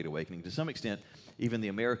Second Great Awakening, to some extent, even the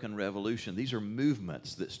American Revolution, these are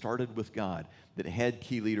movements that started with God, that had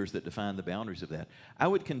key leaders that defined the boundaries of that. I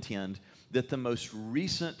would contend that the most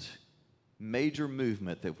recent major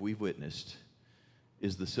movement that we've witnessed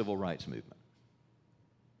is the Civil Rights Movement.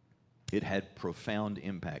 It had profound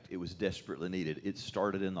impact. It was desperately needed. It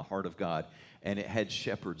started in the heart of God, and it had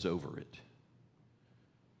shepherds over it.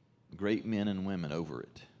 Great men and women over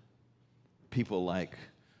it. People like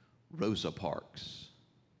Rosa Parks.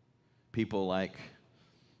 People like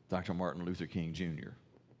Dr. Martin Luther King Jr.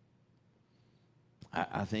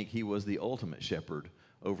 I think he was the ultimate shepherd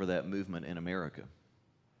over that movement in America.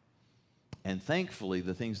 And thankfully,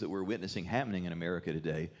 the things that we're witnessing happening in America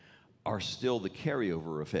today are still the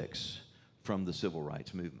carryover effects from the civil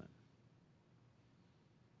rights movement.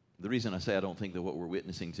 The reason I say I don't think that what we're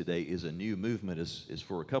witnessing today is a new movement is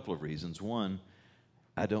for a couple of reasons. One,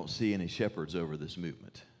 I don't see any shepherds over this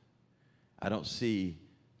movement. I don't see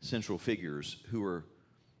central figures who are,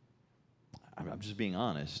 I'm just being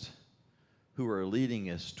honest, who are leading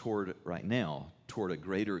us toward, right now, toward a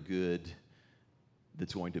greater good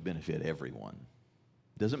that's going to benefit everyone.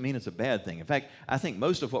 Doesn't mean it's a bad thing. In fact, I think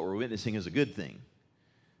most of what we're witnessing is a good thing.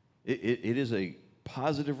 It is a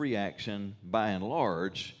positive reaction by and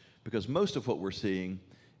large, because most of what we're seeing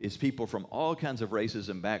is people from all kinds of races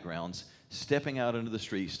and backgrounds stepping out into the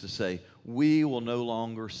streets to say, we will no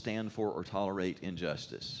longer stand for or tolerate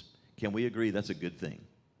injustice. Can we agree that's a good thing?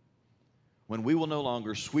 When we will no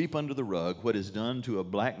longer sweep under the rug what is done to a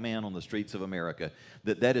black man on the streets of America,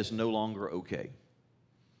 that is no longer okay.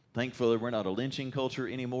 Thankfully, we're not a lynching culture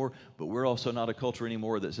anymore, but we're also not a culture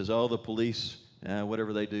anymore that says, oh, the police,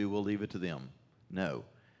 whatever they do, we'll leave it to them. No.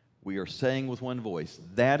 We are saying with one voice,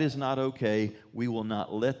 that is not okay. We will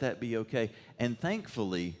not let that be okay. And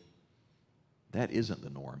thankfully, that isn't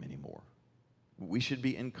the norm anymore. We should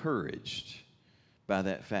be encouraged by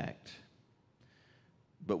that fact.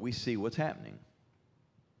 But we see what's happening.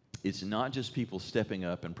 It's not just people stepping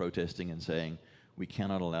up and protesting and saying, we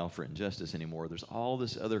cannot allow for injustice anymore. There's all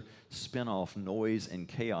this other spin-off noise and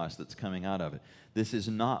chaos that's coming out of it. This is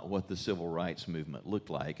not what the civil rights movement looked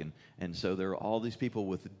like. And so there are all these people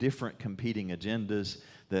with different competing agendas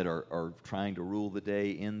that are trying to rule the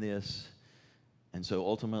day in this. And so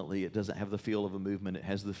ultimately it doesn't have the feel of a movement. It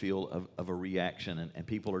has the feel of a reaction. And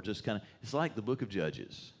people are just kind of, it's like the book of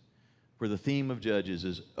Judges, where the theme of Judges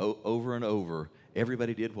is over and over,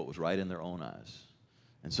 everybody did what was right in their own eyes.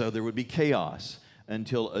 And so there would be chaos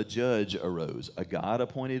until a judge arose, a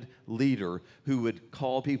God-appointed leader who would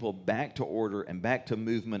call people back to order and back to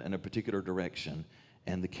movement in a particular direction,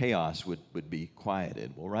 and the chaos would be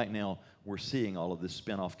quieted. Well, right now, we're seeing all of this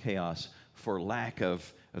spin-off chaos for lack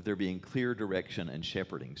of there being clear direction and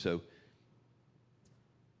shepherding. So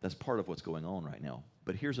that's part of what's going on right now.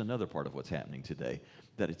 But here's another part of what's happening today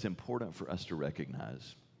that it's important for us to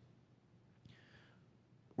recognize.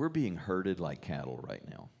 We're being herded like cattle right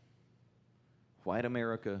now. White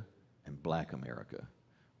America and black America.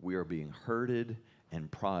 We are being herded and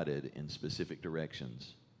prodded in specific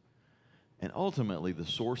directions. And ultimately, the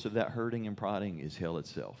source of that herding and prodding is hell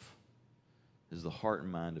itself, is the heart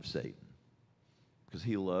and mind of Satan. Because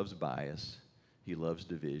he loves bias, he loves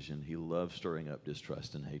division, he loves stirring up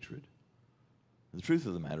distrust and hatred. The truth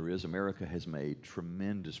of the matter is, America has made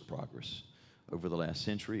tremendous progress over the last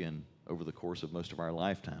century and over the course of most of our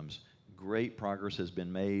lifetimes. Great progress has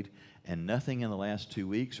been made, and nothing in the last 2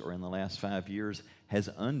 weeks or in the last 5 years has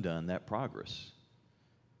undone that progress.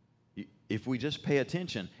 If we just pay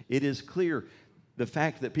attention, it is clear the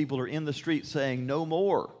fact that people are in the street saying, no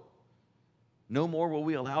more will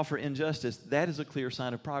we allow for injustice, that is a clear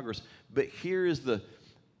sign of progress. But here is the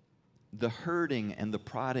herding and the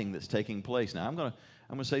prodding that's taking place. Now, I'm going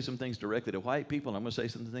to say some things directly to white people, and I'm going to say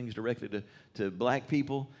some things directly to black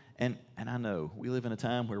people. And I know we live in a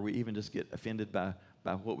time where we even just get offended by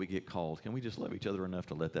what we get called. Can we just love each other enough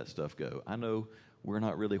to let that stuff go? I know we're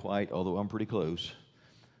not really white, although I'm pretty close.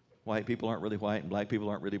 White people aren't really white, and black people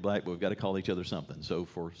aren't really black, but we've got to call each other something. So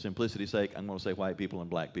for simplicity's sake, I'm going to say white people and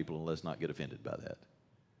black people, and let's not get offended by that.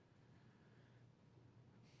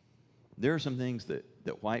 There are some things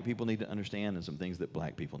that white people need to understand and some things that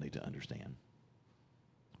black people need to understand.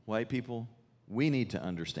 White people, we need to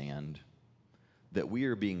understand that we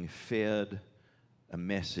are being fed a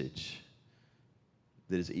message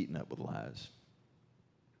that is eaten up with lies.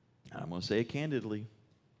 And I'm going to say it candidly.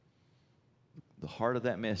 The heart of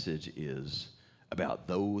that message is about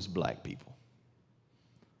those black people.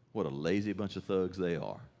 What a lazy bunch of thugs they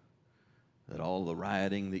are. That all the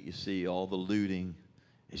rioting that you see, all the looting,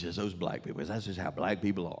 it's just those black people. That's just how black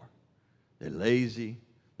people are. They're lazy.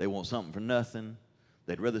 They want something for nothing.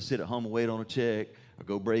 They'd rather sit at home and wait on a check or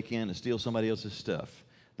go break in and steal somebody else's stuff.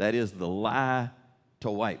 That is the lie to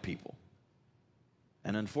white people.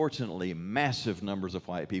 And unfortunately, massive numbers of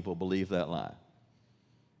white people believe that lie.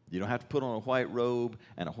 You don't have to put on a white robe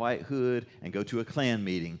and a white hood and go to a Klan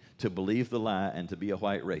meeting to believe the lie and to be a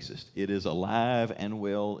white racist. It is alive and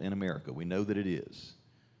well in America. We know that it is.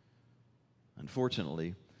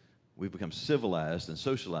 Unfortunately, we've become civilized and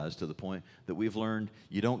socialized to the point that we've learned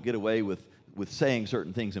you don't get away with saying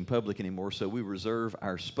certain things in public anymore, so we reserve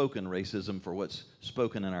our spoken racism for what's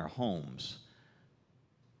spoken in our homes.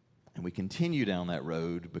 And we continue down that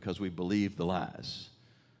road because we believe the lies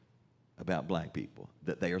about black people,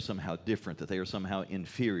 that they are somehow different, that they are somehow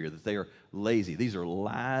inferior, that they are lazy. These are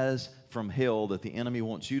lies from hell that the enemy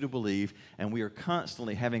wants you to believe, and we are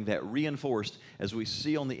constantly having that reinforced as we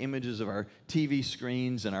see on the images of our TV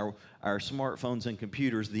screens and our smartphones and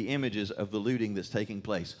computers, the images of the looting that's taking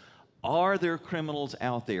place. Are there criminals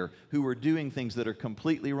out there who are doing things that are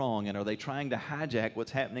completely wrong, and are they trying to hijack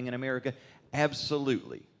what's happening in America?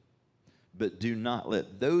 Absolutely. But do not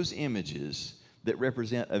let those images that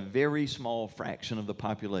represent a very small fraction of the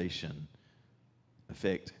population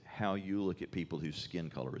affect how you look at people whose skin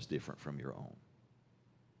color is different from your own.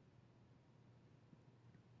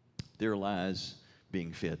 There are lies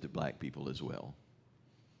being fed to black people as well.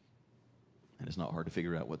 And it's not hard to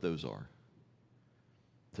figure out what those are.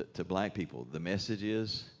 To black people, the message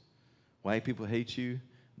is white people hate you,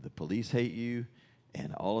 the police hate you,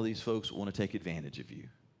 and all of these folks want to take advantage of you.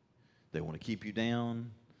 They want to keep you down.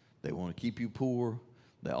 They want to keep you poor.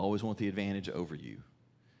 They always want the advantage over you.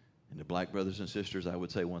 And to black brothers and sisters, I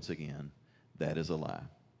would say once again, that is a lie.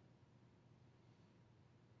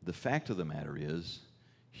 The fact of the matter is,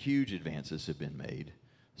 huge advances have been made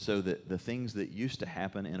so that the things that used to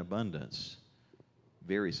happen in abundance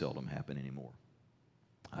very seldom happen anymore.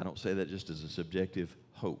 I don't say that just as a subjective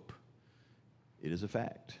hope. It is a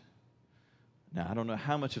fact. Now, I don't know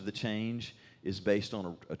how much of the change is based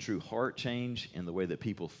on a true heart change in the way that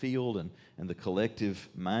people feel and the collective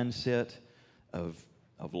mindset of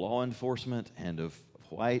law enforcement and of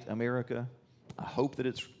white America. I hope that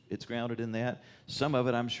it's grounded in that. Some of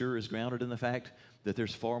it, I'm sure, is grounded in the fact that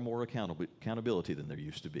there's far more accountability than there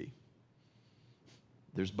used to be.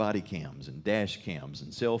 There's body cams and dash cams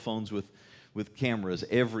and cell phones with cameras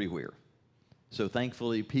everywhere. So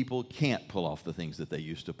thankfully, people can't pull off the things that they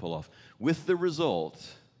used to pull off. With the result,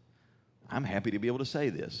 I'm happy to be able to say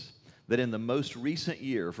this, that in the most recent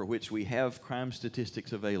year for which we have crime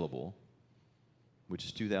statistics available, which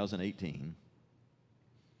is 2018,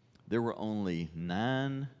 there were only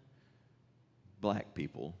 9 black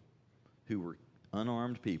people who were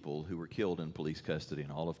unarmed people who were killed in police custody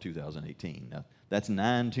in all of 2018. Now, that's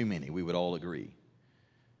 9 too many, we would all agree.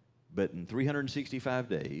 But in 365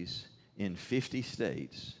 days, in 50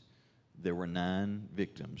 states, there were 9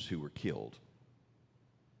 victims who were killed.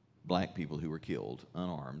 Black people who were killed,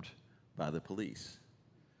 unarmed, by the police.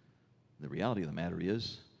 The reality of the matter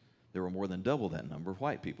is, there were more than double that number of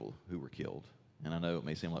white people who were killed. And I know it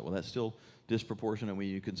may seem like, well, that's still disproportionate when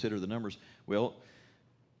you consider the numbers. Well,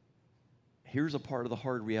 here's a part of the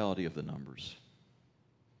hard reality of the numbers.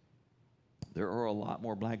 There are a lot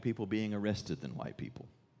more black people being arrested than white people.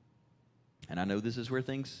 And I know this is where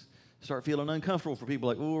things start feeling uncomfortable for people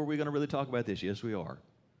like, oh, are we going to really talk about this? Yes, we are.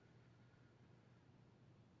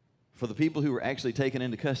 For the people who were actually taken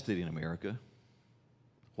into custody in America,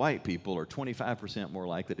 white people are 25% more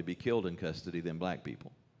likely to be killed in custody than black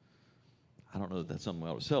people. I don't know that that's something we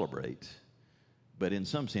ought to celebrate, but in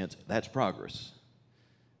some sense, that's progress.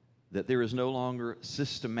 That there is no longer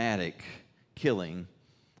systematic killing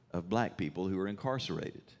of black people who are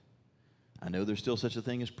incarcerated. I know there's still such a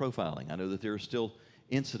thing as profiling. I know that there are still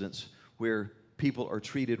incidents where people are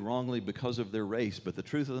treated wrongly because of their race, but the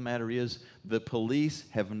truth of the matter is the police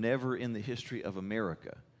have never in the history of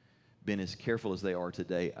America been as careful as they are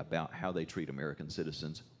today about how they treat American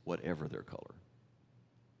citizens, whatever their color.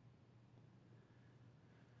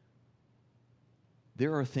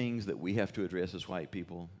 There are things that we have to address as white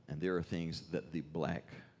people, and there are things that the black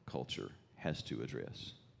culture has to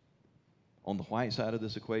address. On the white side of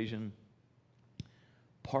this equation,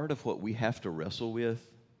 part of what we have to wrestle with,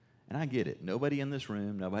 and I get it, nobody in this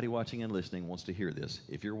room, nobody watching and listening wants to hear this.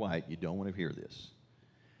 If you're white, you don't want to hear this.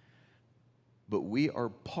 But we are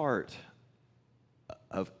part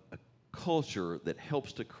of a culture that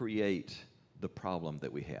helps to create the problem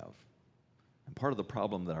that we have. And part of the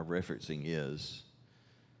problem that I'm referencing is,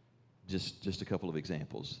 just a couple of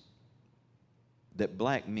examples, that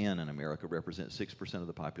black men in America represent 6% of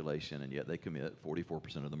the population, and yet they commit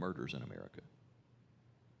 44% of the murders in America.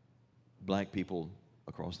 Black people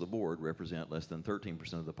across the board represent less than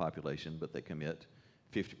 13% of the population, but they commit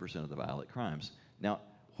 50% of the violent crimes. Now,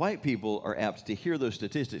 white people are apt to hear those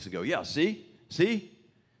statistics and go, yeah, see,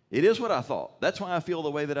 it is what I thought. That's why I feel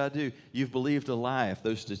the way that I do. You've believed a lie if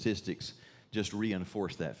those statistics just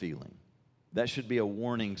reinforce that feeling. That should be a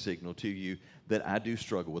warning signal to you that I do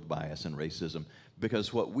struggle with bias and racism,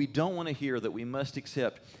 because what we don't want to hear, that we must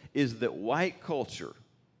accept, is that white culture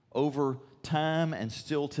over time and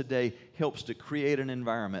still today helps to create an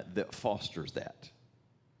environment that fosters that.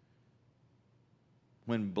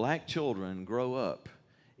 When black children grow up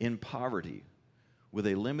in poverty with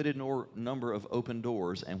a limited number of open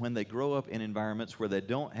doors, and when they grow up in environments where they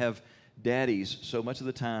don't have daddies so much of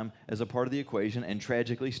the time as a part of the equation, and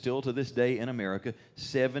tragically still to this day in America,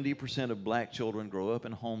 70% of black children grow up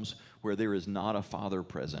in homes where there is not a father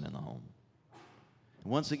present in the home.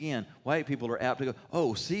 Once again, white people are apt to go,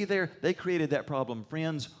 oh, see there, they created that problem.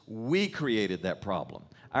 Friends, we created that problem.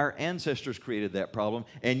 Our ancestors created that problem.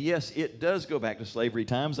 And yes, it does go back to slavery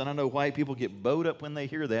times. And I know white people get bowed up when they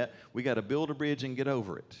hear that. We got to build a bridge and get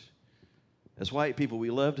over it. As white people,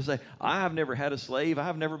 we love to say, I've never had a slave.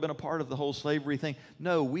 I've never been a part of the whole slavery thing.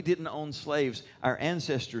 No, we didn't own slaves. Our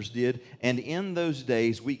ancestors did. And in those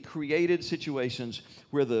days, we created situations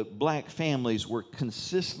where the black families were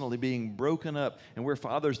consistently being broken up and where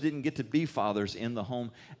fathers didn't get to be fathers in the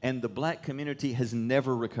home. And the black community has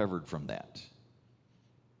never recovered from that.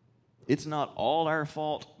 It's not all our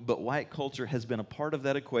fault, but white culture has been a part of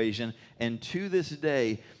that equation. And to this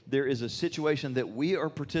day, there is a situation that we are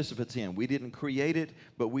participants in. We didn't create it,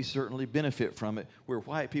 but we certainly benefit from it, where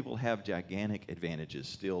white people have gigantic advantages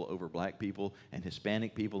still over black people and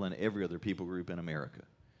Hispanic people and every other people group in America.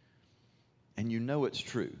 And you know it's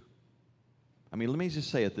true. I mean, let me just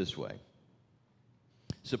say it this way.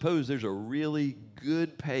 Suppose there's a really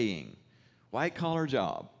good paying, white-collar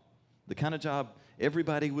job, the kind of job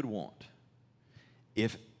everybody would want.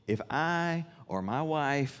 If I or my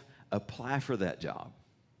wife apply for that job,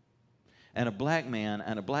 and a black man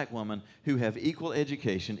and a black woman who have equal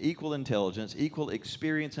education, equal intelligence, equal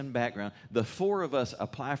experience and background, the four of us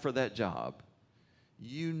apply for that job,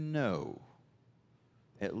 you know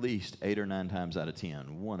at least 8 or 9 times out of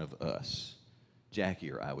 10, one of us,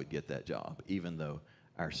 Jackie or I, would get that job, even though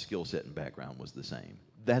our skill set and background was the same.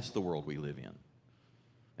 That's the world we live in.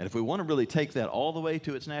 And if we want to really take that all the way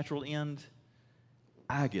to its natural end,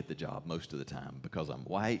 I get the job most of the time because I'm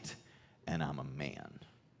white and I'm a man.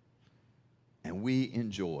 And we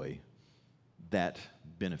enjoy that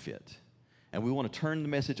benefit. And we want to turn the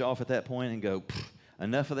message off at that point and go,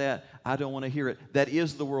 enough of that. I don't want to hear it. That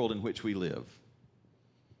is the world in which we live.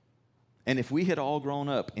 And if we had all grown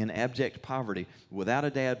up in abject poverty, without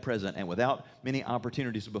a dad present and without many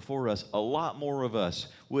opportunities before us, a lot more of us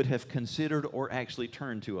would have considered or actually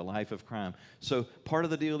turned to a life of crime. So part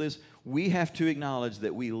of the deal is we have to acknowledge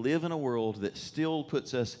that we live in a world that still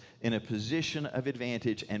puts us in a position of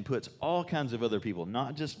advantage and puts all kinds of other people,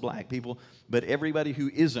 not just black people, but everybody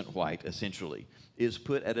who isn't white, essentially, is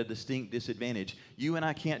put at a distinct disadvantage. You and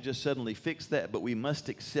I can't just suddenly fix that, but we must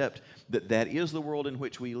accept that that is the world in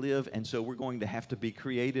which we live, and so we're going to have to be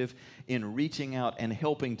creative in reaching out and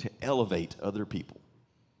helping to elevate other people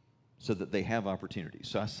so that they have opportunities.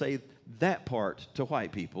 So I say that part to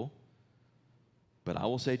white people, but I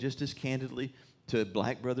will say just as candidly to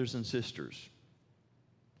black brothers and sisters,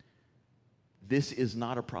 this is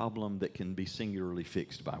not a problem that can be singularly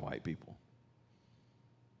fixed by white people.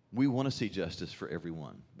 We want to see justice for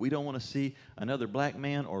everyone. We don't want to see another black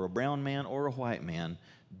man or a brown man or a white man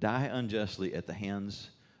die unjustly at the hands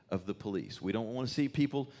of the police. We don't want to see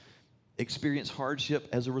people experience hardship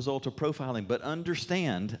as a result of profiling, but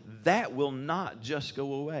understand that will not just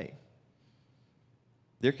go away.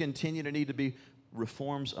 There continue to need to be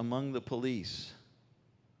reforms among the police,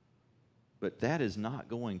 but that is not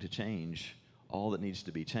going to change all that needs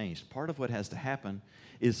to be changed. Part of what has to happen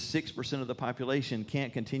is 6% of the population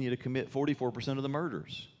can't continue to commit 44% of the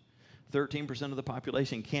murders. 13% of the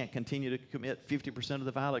population can't continue to commit 50% of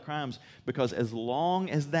the violent crimes, because as long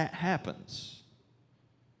as that happens,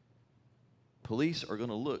 police are going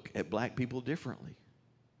to look at black people differently.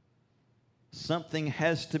 Something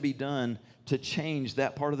has to be done to change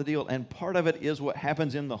that part of the deal, and part of it is what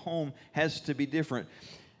happens in the home has to be different.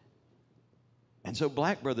 And so,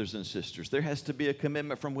 black brothers and sisters, there has to be a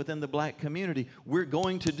commitment from within the black community. We're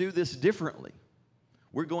going to do this differently.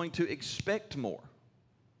 We're going to expect more.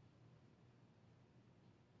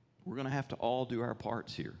 We're going to have to all do our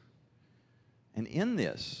parts here. And in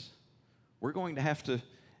this, we're going to have to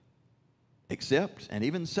accept and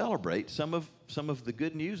even celebrate some of the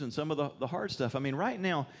good news and some of the hard stuff. I mean, right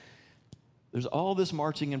now, there's all this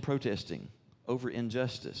marching and protesting over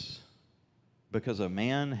injustice because a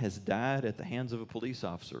man has died at the hands of a police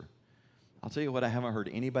officer. I'll tell you what, I haven't heard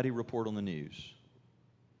anybody report on the news.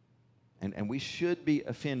 And we should be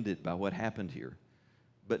offended by what happened here.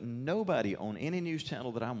 But nobody on any news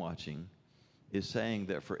channel that I'm watching is saying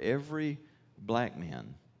that for every black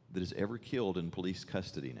man that is ever killed in police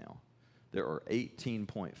custody now, there are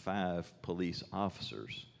 18.5 police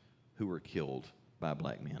officers who were killed by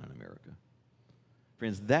black men in America.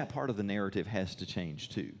 Friends, that part of the narrative has to change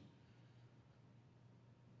too.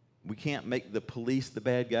 We can't make the police the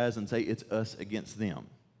bad guys and say it's us against them.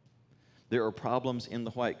 There are problems in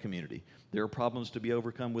the white community. There are problems to be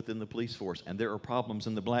overcome within the police force, and there are problems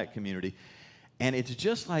in the black community. And it's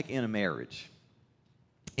just like in a marriage.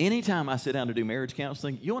 Anytime I sit down to do marriage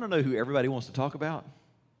counseling, you want to know who everybody wants to talk about?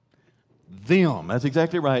 Them. That's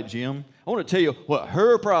exactly right, Jim. I want to tell you what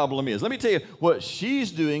her problem is. Let me tell you what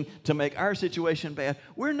she's doing to make our situation bad.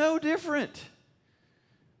 We're no different.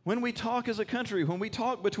 When we talk as a country, when we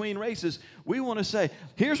talk between races, we want to say,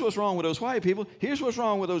 here's what's wrong with those white people, here's what's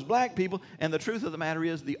wrong with those black people, and the truth of the matter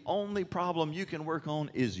is the only problem you can work on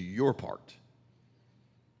is your part.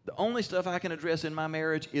 The only stuff I can address in my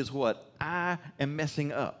marriage is what I am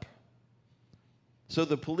messing up. So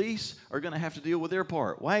the police are going to have to deal with their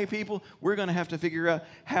part. White people, we're going to have to figure out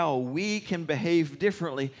how we can behave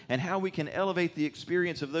differently and how we can elevate the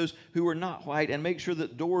experience of those who are not white and make sure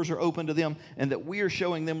that doors are open to them and that we are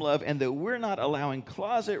showing them love and that we're not allowing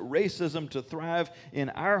closet racism to thrive in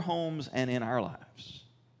our homes and in our lives.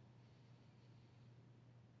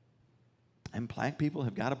 And black people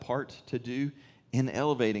have got a part to do in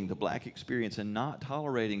elevating the black experience and not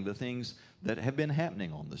tolerating the things that have been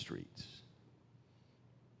happening on the streets.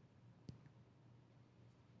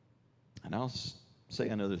 And I'll say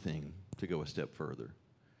another thing to go a step further.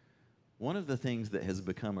 One of the things that has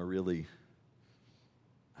become a really,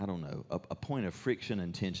 I don't know, a point of friction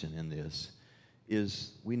and tension in this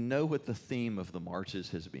is we know what the theme of the marches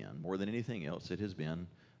has been. More than anything else, it has been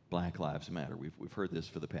Black Lives Matter. We've heard this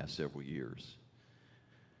for the past several years.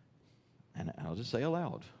 And I'll just say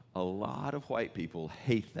aloud, a lot of white people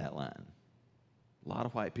hate that line. A lot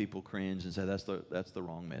of white people cringe and say that's the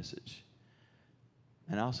wrong message.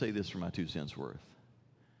 And I'll say this for my 2 cents worth.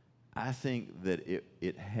 I think that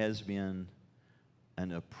it has been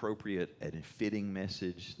an appropriate and a fitting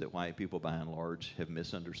message that white people by and large have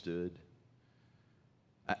misunderstood.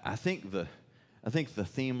 I think the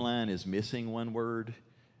theme line is missing one word.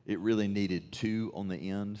 It really needed two on the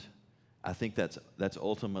end. I think that's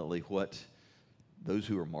ultimately what those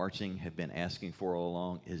who are marching have been asking for all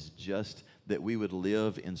along, is just that we would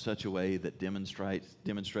live in such a way that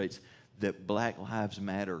demonstrates that Black lives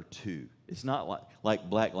matter too. It's not like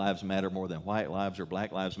Black lives matter more than white lives or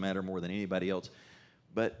Black lives matter more than anybody else,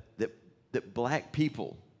 but that Black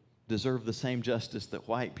people deserve the same justice that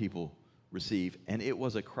white people receive. And it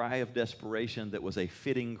was a cry of desperation that was a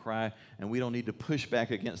fitting cry, and we don't need to push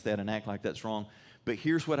back against that and act like that's wrong. But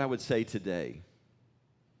here's what I would say today.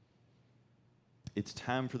 It's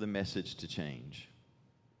time for the message to change.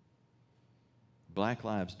 Black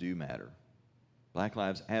lives do matter. Black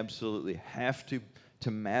lives absolutely have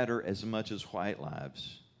to matter as much as white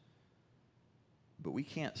lives. But we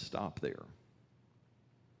can't stop there.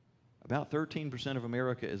 About 13% of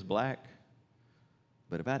America is Black,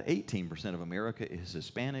 but about 18% of America is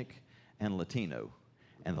Hispanic and Latino.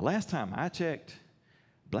 And the last time I checked,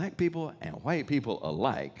 Black people and white people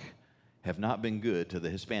alike have not been good to the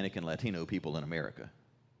Hispanic and Latino people in America.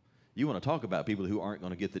 You want to talk about people who aren't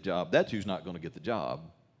going to get the job, that's who's not going to get the job.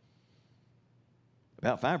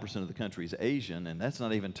 About 5% of the country is Asian, and that's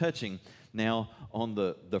not even touching now on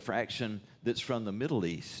the fraction that's from the Middle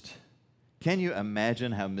East. Can you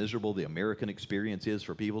imagine how miserable the American experience is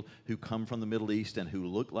for people who come from the Middle East and who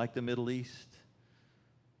look like the Middle East?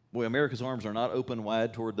 Boy, America's arms are not open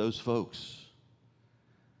wide toward those folks.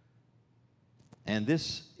 And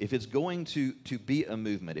this, if it's going to be a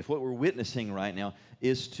movement, if what we're witnessing right now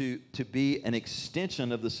is to be an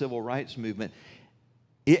extension of the civil rights movement,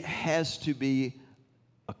 it has to be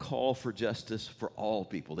a call for justice for all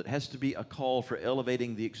people. It has to be a call for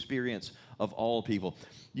elevating the experience of all people.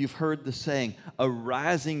 You've heard the saying, a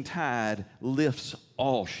rising tide lifts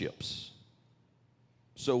all ships.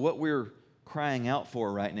 So what we're crying out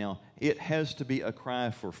for right now, it has to be a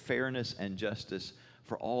cry for fairness and justice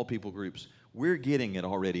for all people groups. We're getting it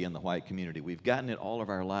already in the white community. We've gotten it all of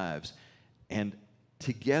our lives. And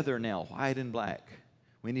together now, white and Black,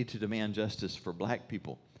 we need to demand justice for Black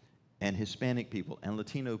people and Hispanic people and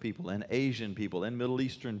Latino people and Asian people and Middle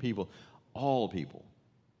Eastern people, all people.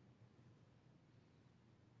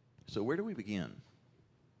 So where do we begin?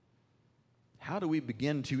 How do we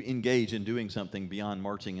begin to engage in doing something beyond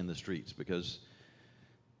marching in the streets? Because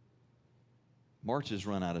marches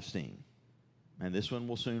run out of steam. And this one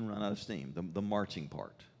will soon run out of steam, the marching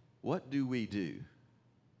part. What do we do?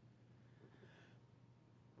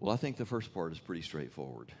 Well, I think the first part is pretty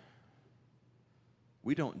straightforward.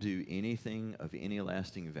 We don't do anything of any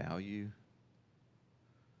lasting value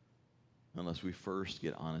unless we first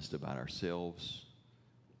get honest about ourselves,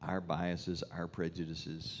 our biases, our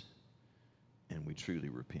prejudices, and we truly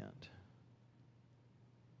repent.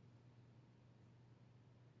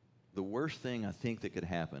 The worst thing I think that could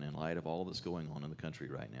happen in light of all that's going on in the country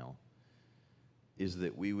right now is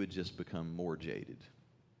that we would just become more jaded.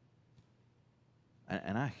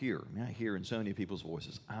 And I hear in so many people's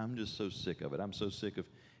voices, I'm just so sick of it. I'm so sick of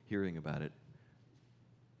hearing about it.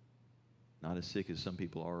 Not as sick as some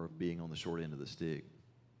people are of being on the short end of the stick.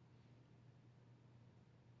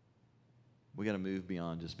 We got to move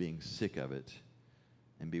beyond just being sick of it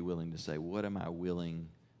and be willing to say, what am I willing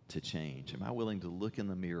to change? Am I willing to look in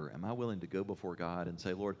the mirror? Am I willing to go before God and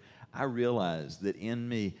say, Lord, I realize that in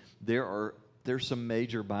me there's some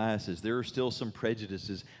major biases. There are still some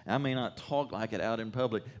prejudices. I may not talk like it out in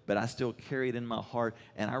public, but I still carry it in my heart.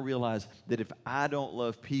 And I realize that if I don't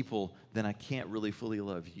love people, then I can't really fully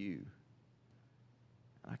love you.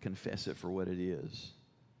 I confess it for what it is.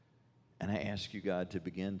 And I ask you, God, to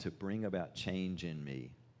begin to bring about change in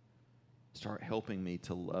me. Start helping me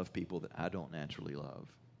to love people that I don't naturally love.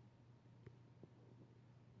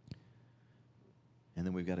 And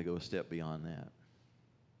then we've got to go a step beyond that.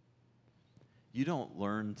 You don't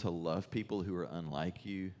learn to love people who are unlike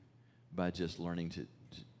you by just learning to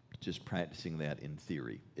just practicing that in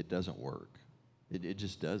theory. It doesn't work. It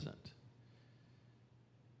just doesn't.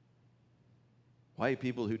 White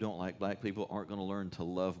people who don't like black people aren't going to learn to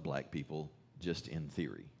love black people just in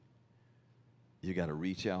theory. You got to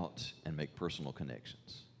reach out and make personal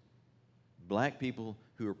connections. Black people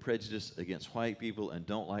who are prejudiced against white people and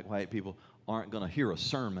don't like white people aren't going to hear a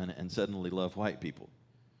sermon and suddenly love white people.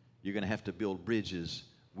 You're going to have to build bridges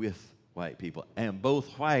with white people. And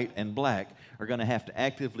both white and black are going to have to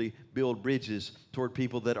actively build bridges toward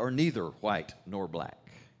people that are neither white nor black.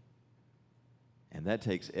 And that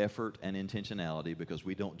takes effort and intentionality because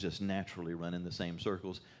we don't just naturally run in the same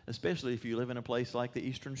circles, especially if you live in a place like the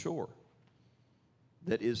Eastern Shore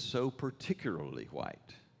that is so particularly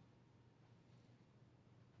white,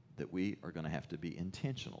 that we are going to have to be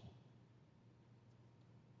intentional.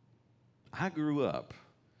 I grew up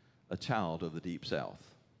a child of the Deep South.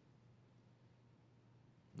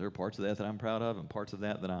 There are parts of that I'm proud of and parts of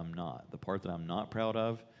that I'm not. The part that I'm not proud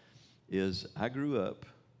of is I grew up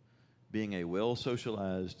being a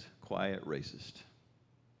well-socialized, quiet racist.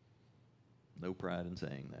 No pride in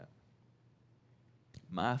saying that.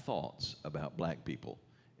 My thoughts about black people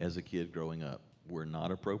as a kid growing up were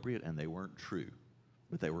not appropriate and they weren't true,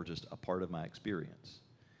 but they were just a part of my experience.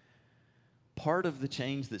 Part of the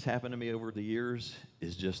change that's happened to me over the years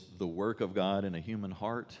is just the work of God in a human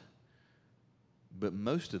heart, but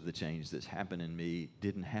most of the change that's happened in me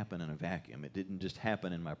didn't happen in a vacuum. It didn't just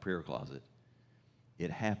happen in my prayer closet.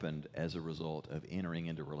 It happened as a result of entering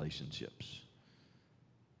into relationships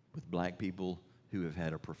with black people who have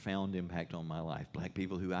had a profound impact on my life, black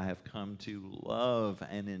people who I have come to love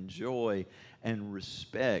and enjoy and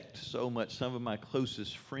respect so much. Some of my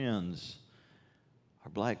closest friends are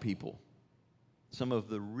black people. Some of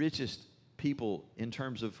the richest people in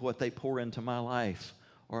terms of what they pour into my life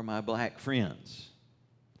are my black friends.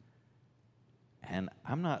 And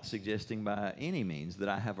I'm not suggesting by any means that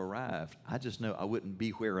I have arrived. I just know I wouldn't be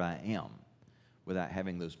where I am without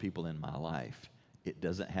having those people in my life. It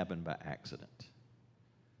doesn't happen by accident.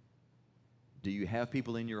 Do you have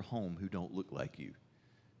people in your home who don't look like you?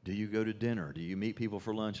 Do you go to dinner? Do you meet people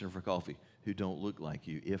for lunch and for coffee who don't look like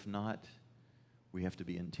you? If not, we have to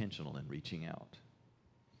be intentional in reaching out.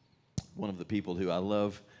 One of the people who I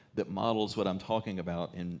love that models what I'm talking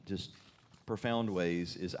about in just profound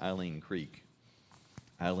ways is Eileen Creek.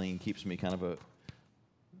 Eileen keeps me kind of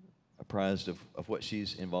apprised of what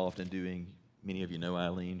she's involved in doing. Many of you know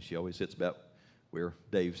Eileen. She always sits about where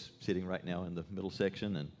Dave's sitting right now in the middle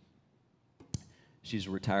section, and she's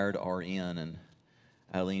a retired RN, and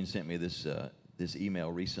Eileen sent me this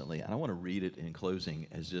email recently, and I want to read it in closing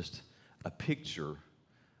as just a picture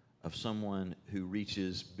of someone who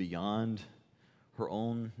reaches beyond her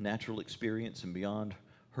own natural experience and beyond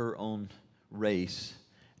her own race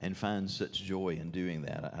and finds such joy in doing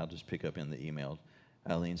that. I'll just pick up in the email.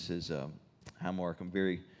 Eileen says, "Hi, Mark. I'm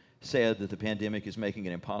very sad that the pandemic is making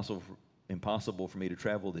it impossible for me to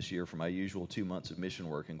travel this year for my usual 2 months of mission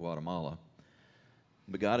work in Guatemala.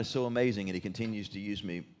 But God is so amazing, and He continues to use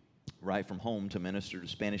me right from home to minister to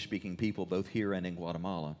Spanish-speaking people both here and in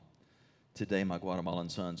Guatemala. Today, my Guatemalan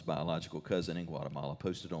son's biological cousin in Guatemala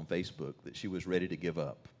posted on Facebook that she was ready to give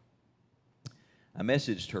up. I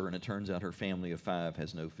messaged her, and it turns out her family of 5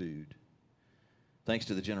 has no food. Thanks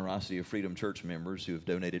to the generosity of Freedom Church members who have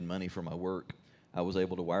donated money for my work, I was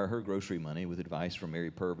able to wire her grocery money with advice from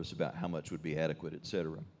Mary Purvis about how much would be adequate,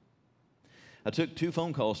 etc. I took 2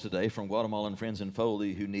 phone calls today from Guatemalan friends in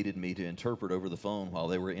Foley who needed me to interpret over the phone while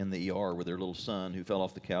they were in the ER with their little son who fell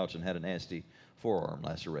off the couch and had a nasty forearm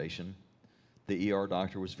laceration. The ER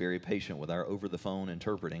doctor was very patient with our over-the-phone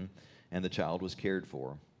interpreting, and the child was cared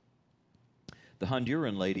for. The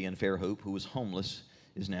Honduran lady in Fairhope who was homeless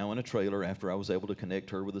is now in a trailer after I was able to connect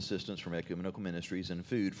her with assistance from Ecumenical Ministries and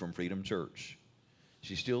food from Freedom Church.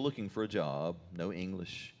 She's still looking for a job, no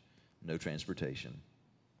English, no transportation.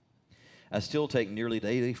 I still take nearly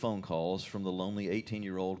daily phone calls from the lonely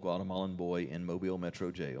 18-year-old Guatemalan boy in Mobile Metro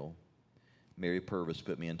Jail. Mary Purvis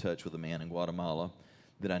put me in touch with a man in Guatemala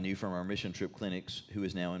that I knew from our mission trip clinics who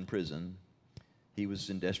is now in prison. He was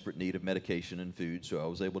in desperate need of medication and food, so I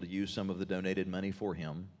was able to use some of the donated money for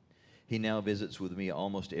him. He now visits with me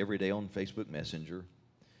almost every day on Facebook Messenger.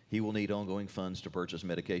 He will need ongoing funds to purchase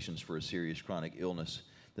medications for a serious chronic illness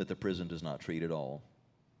that the prison does not treat at all.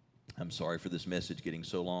 I'm sorry for this message getting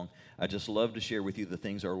so long. I just love to share with you the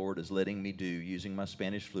things our Lord is letting me do using my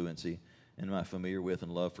Spanish fluency and my familiar with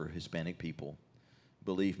and love for Hispanic people.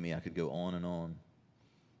 Believe me, I could go on and on.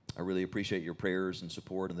 I really appreciate your prayers and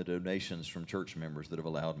support and the donations from church members that have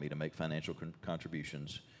allowed me to make financial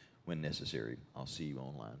contributions when necessary. I'll see you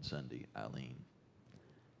online Sunday, Eileen."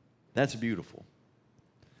 That's beautiful.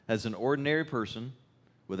 As an ordinary person,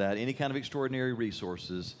 without any kind of extraordinary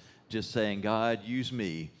resources, just saying, "God, use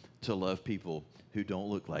me to love people who don't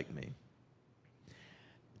look like me.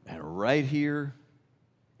 And right here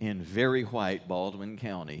in very white Baldwin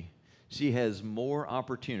County, she has more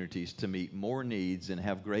opportunities to meet more needs and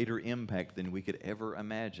have greater impact than we could ever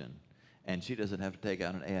imagine. And she doesn't have to take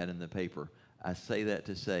out an ad in the paper. I say that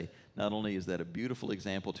to say, not only is that a beautiful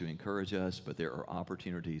example to encourage us, but there are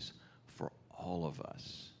opportunities for all of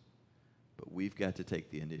us. But we've got to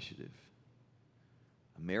take the initiative.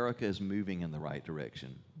 America is moving in the right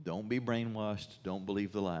direction. Don't be brainwashed. Don't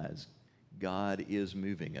believe the lies. God is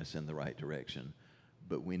moving us in the right direction,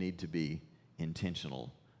 but we need to be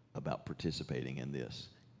intentional about participating in this.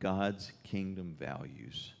 God's kingdom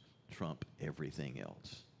values trump everything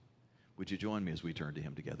else. Would you join me as we turn to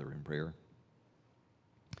him together in prayer?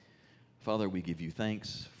 Father, we give you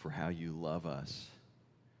thanks for how you love us.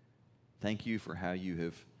 Thank you for how you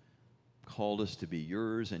have called us to be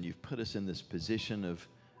yours, and you've put us in this position of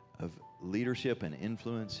leadership and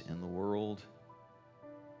influence in the world.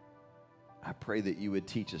 I pray that you would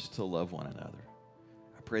teach us to love one another.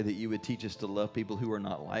 I pray that you would teach us to love people who are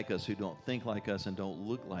not like us, who don't think like us, and don't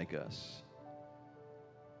look like us.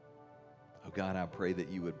 Oh God, I pray that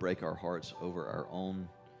you would break our hearts over our own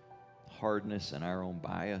hardness and our own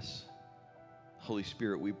bias. Holy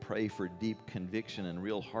Spirit, we pray for deep conviction and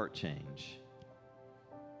real heart change.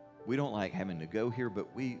 We don't like having to go here,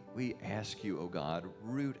 but we ask you, oh God,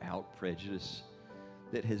 root out prejudice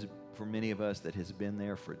that has, for many of us, that has been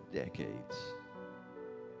there for decades.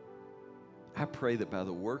 I pray that by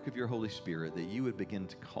the work of your Holy Spirit that you would begin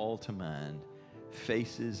to call to mind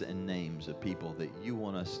faces and names of people that you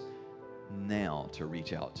want us now to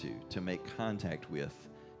reach out to make contact with,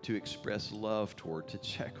 to express love toward, to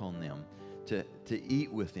check on them, to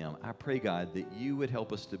eat with them. I pray, God, that you would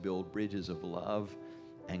help us to build bridges of love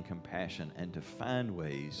and compassion and to find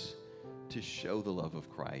ways to show the love of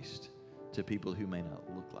Christ to people who may not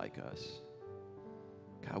look like us.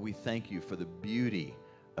 God, we thank you for the beauty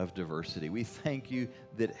of diversity. We thank you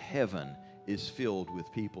that heaven is filled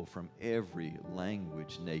with people from every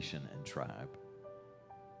language, nation, and tribe.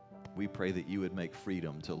 We pray that you would make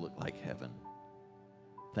Freedom to look like heaven.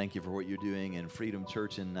 Thank you for what you're doing in Freedom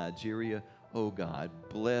Church in Nigeria. Oh God,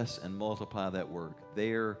 bless and multiply that work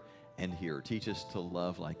there and here. Teach us to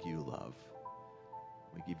love like you love.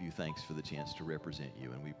 We give you thanks for the chance to represent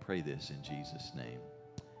you, and we pray this in Jesus' name.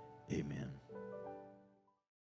 Amen.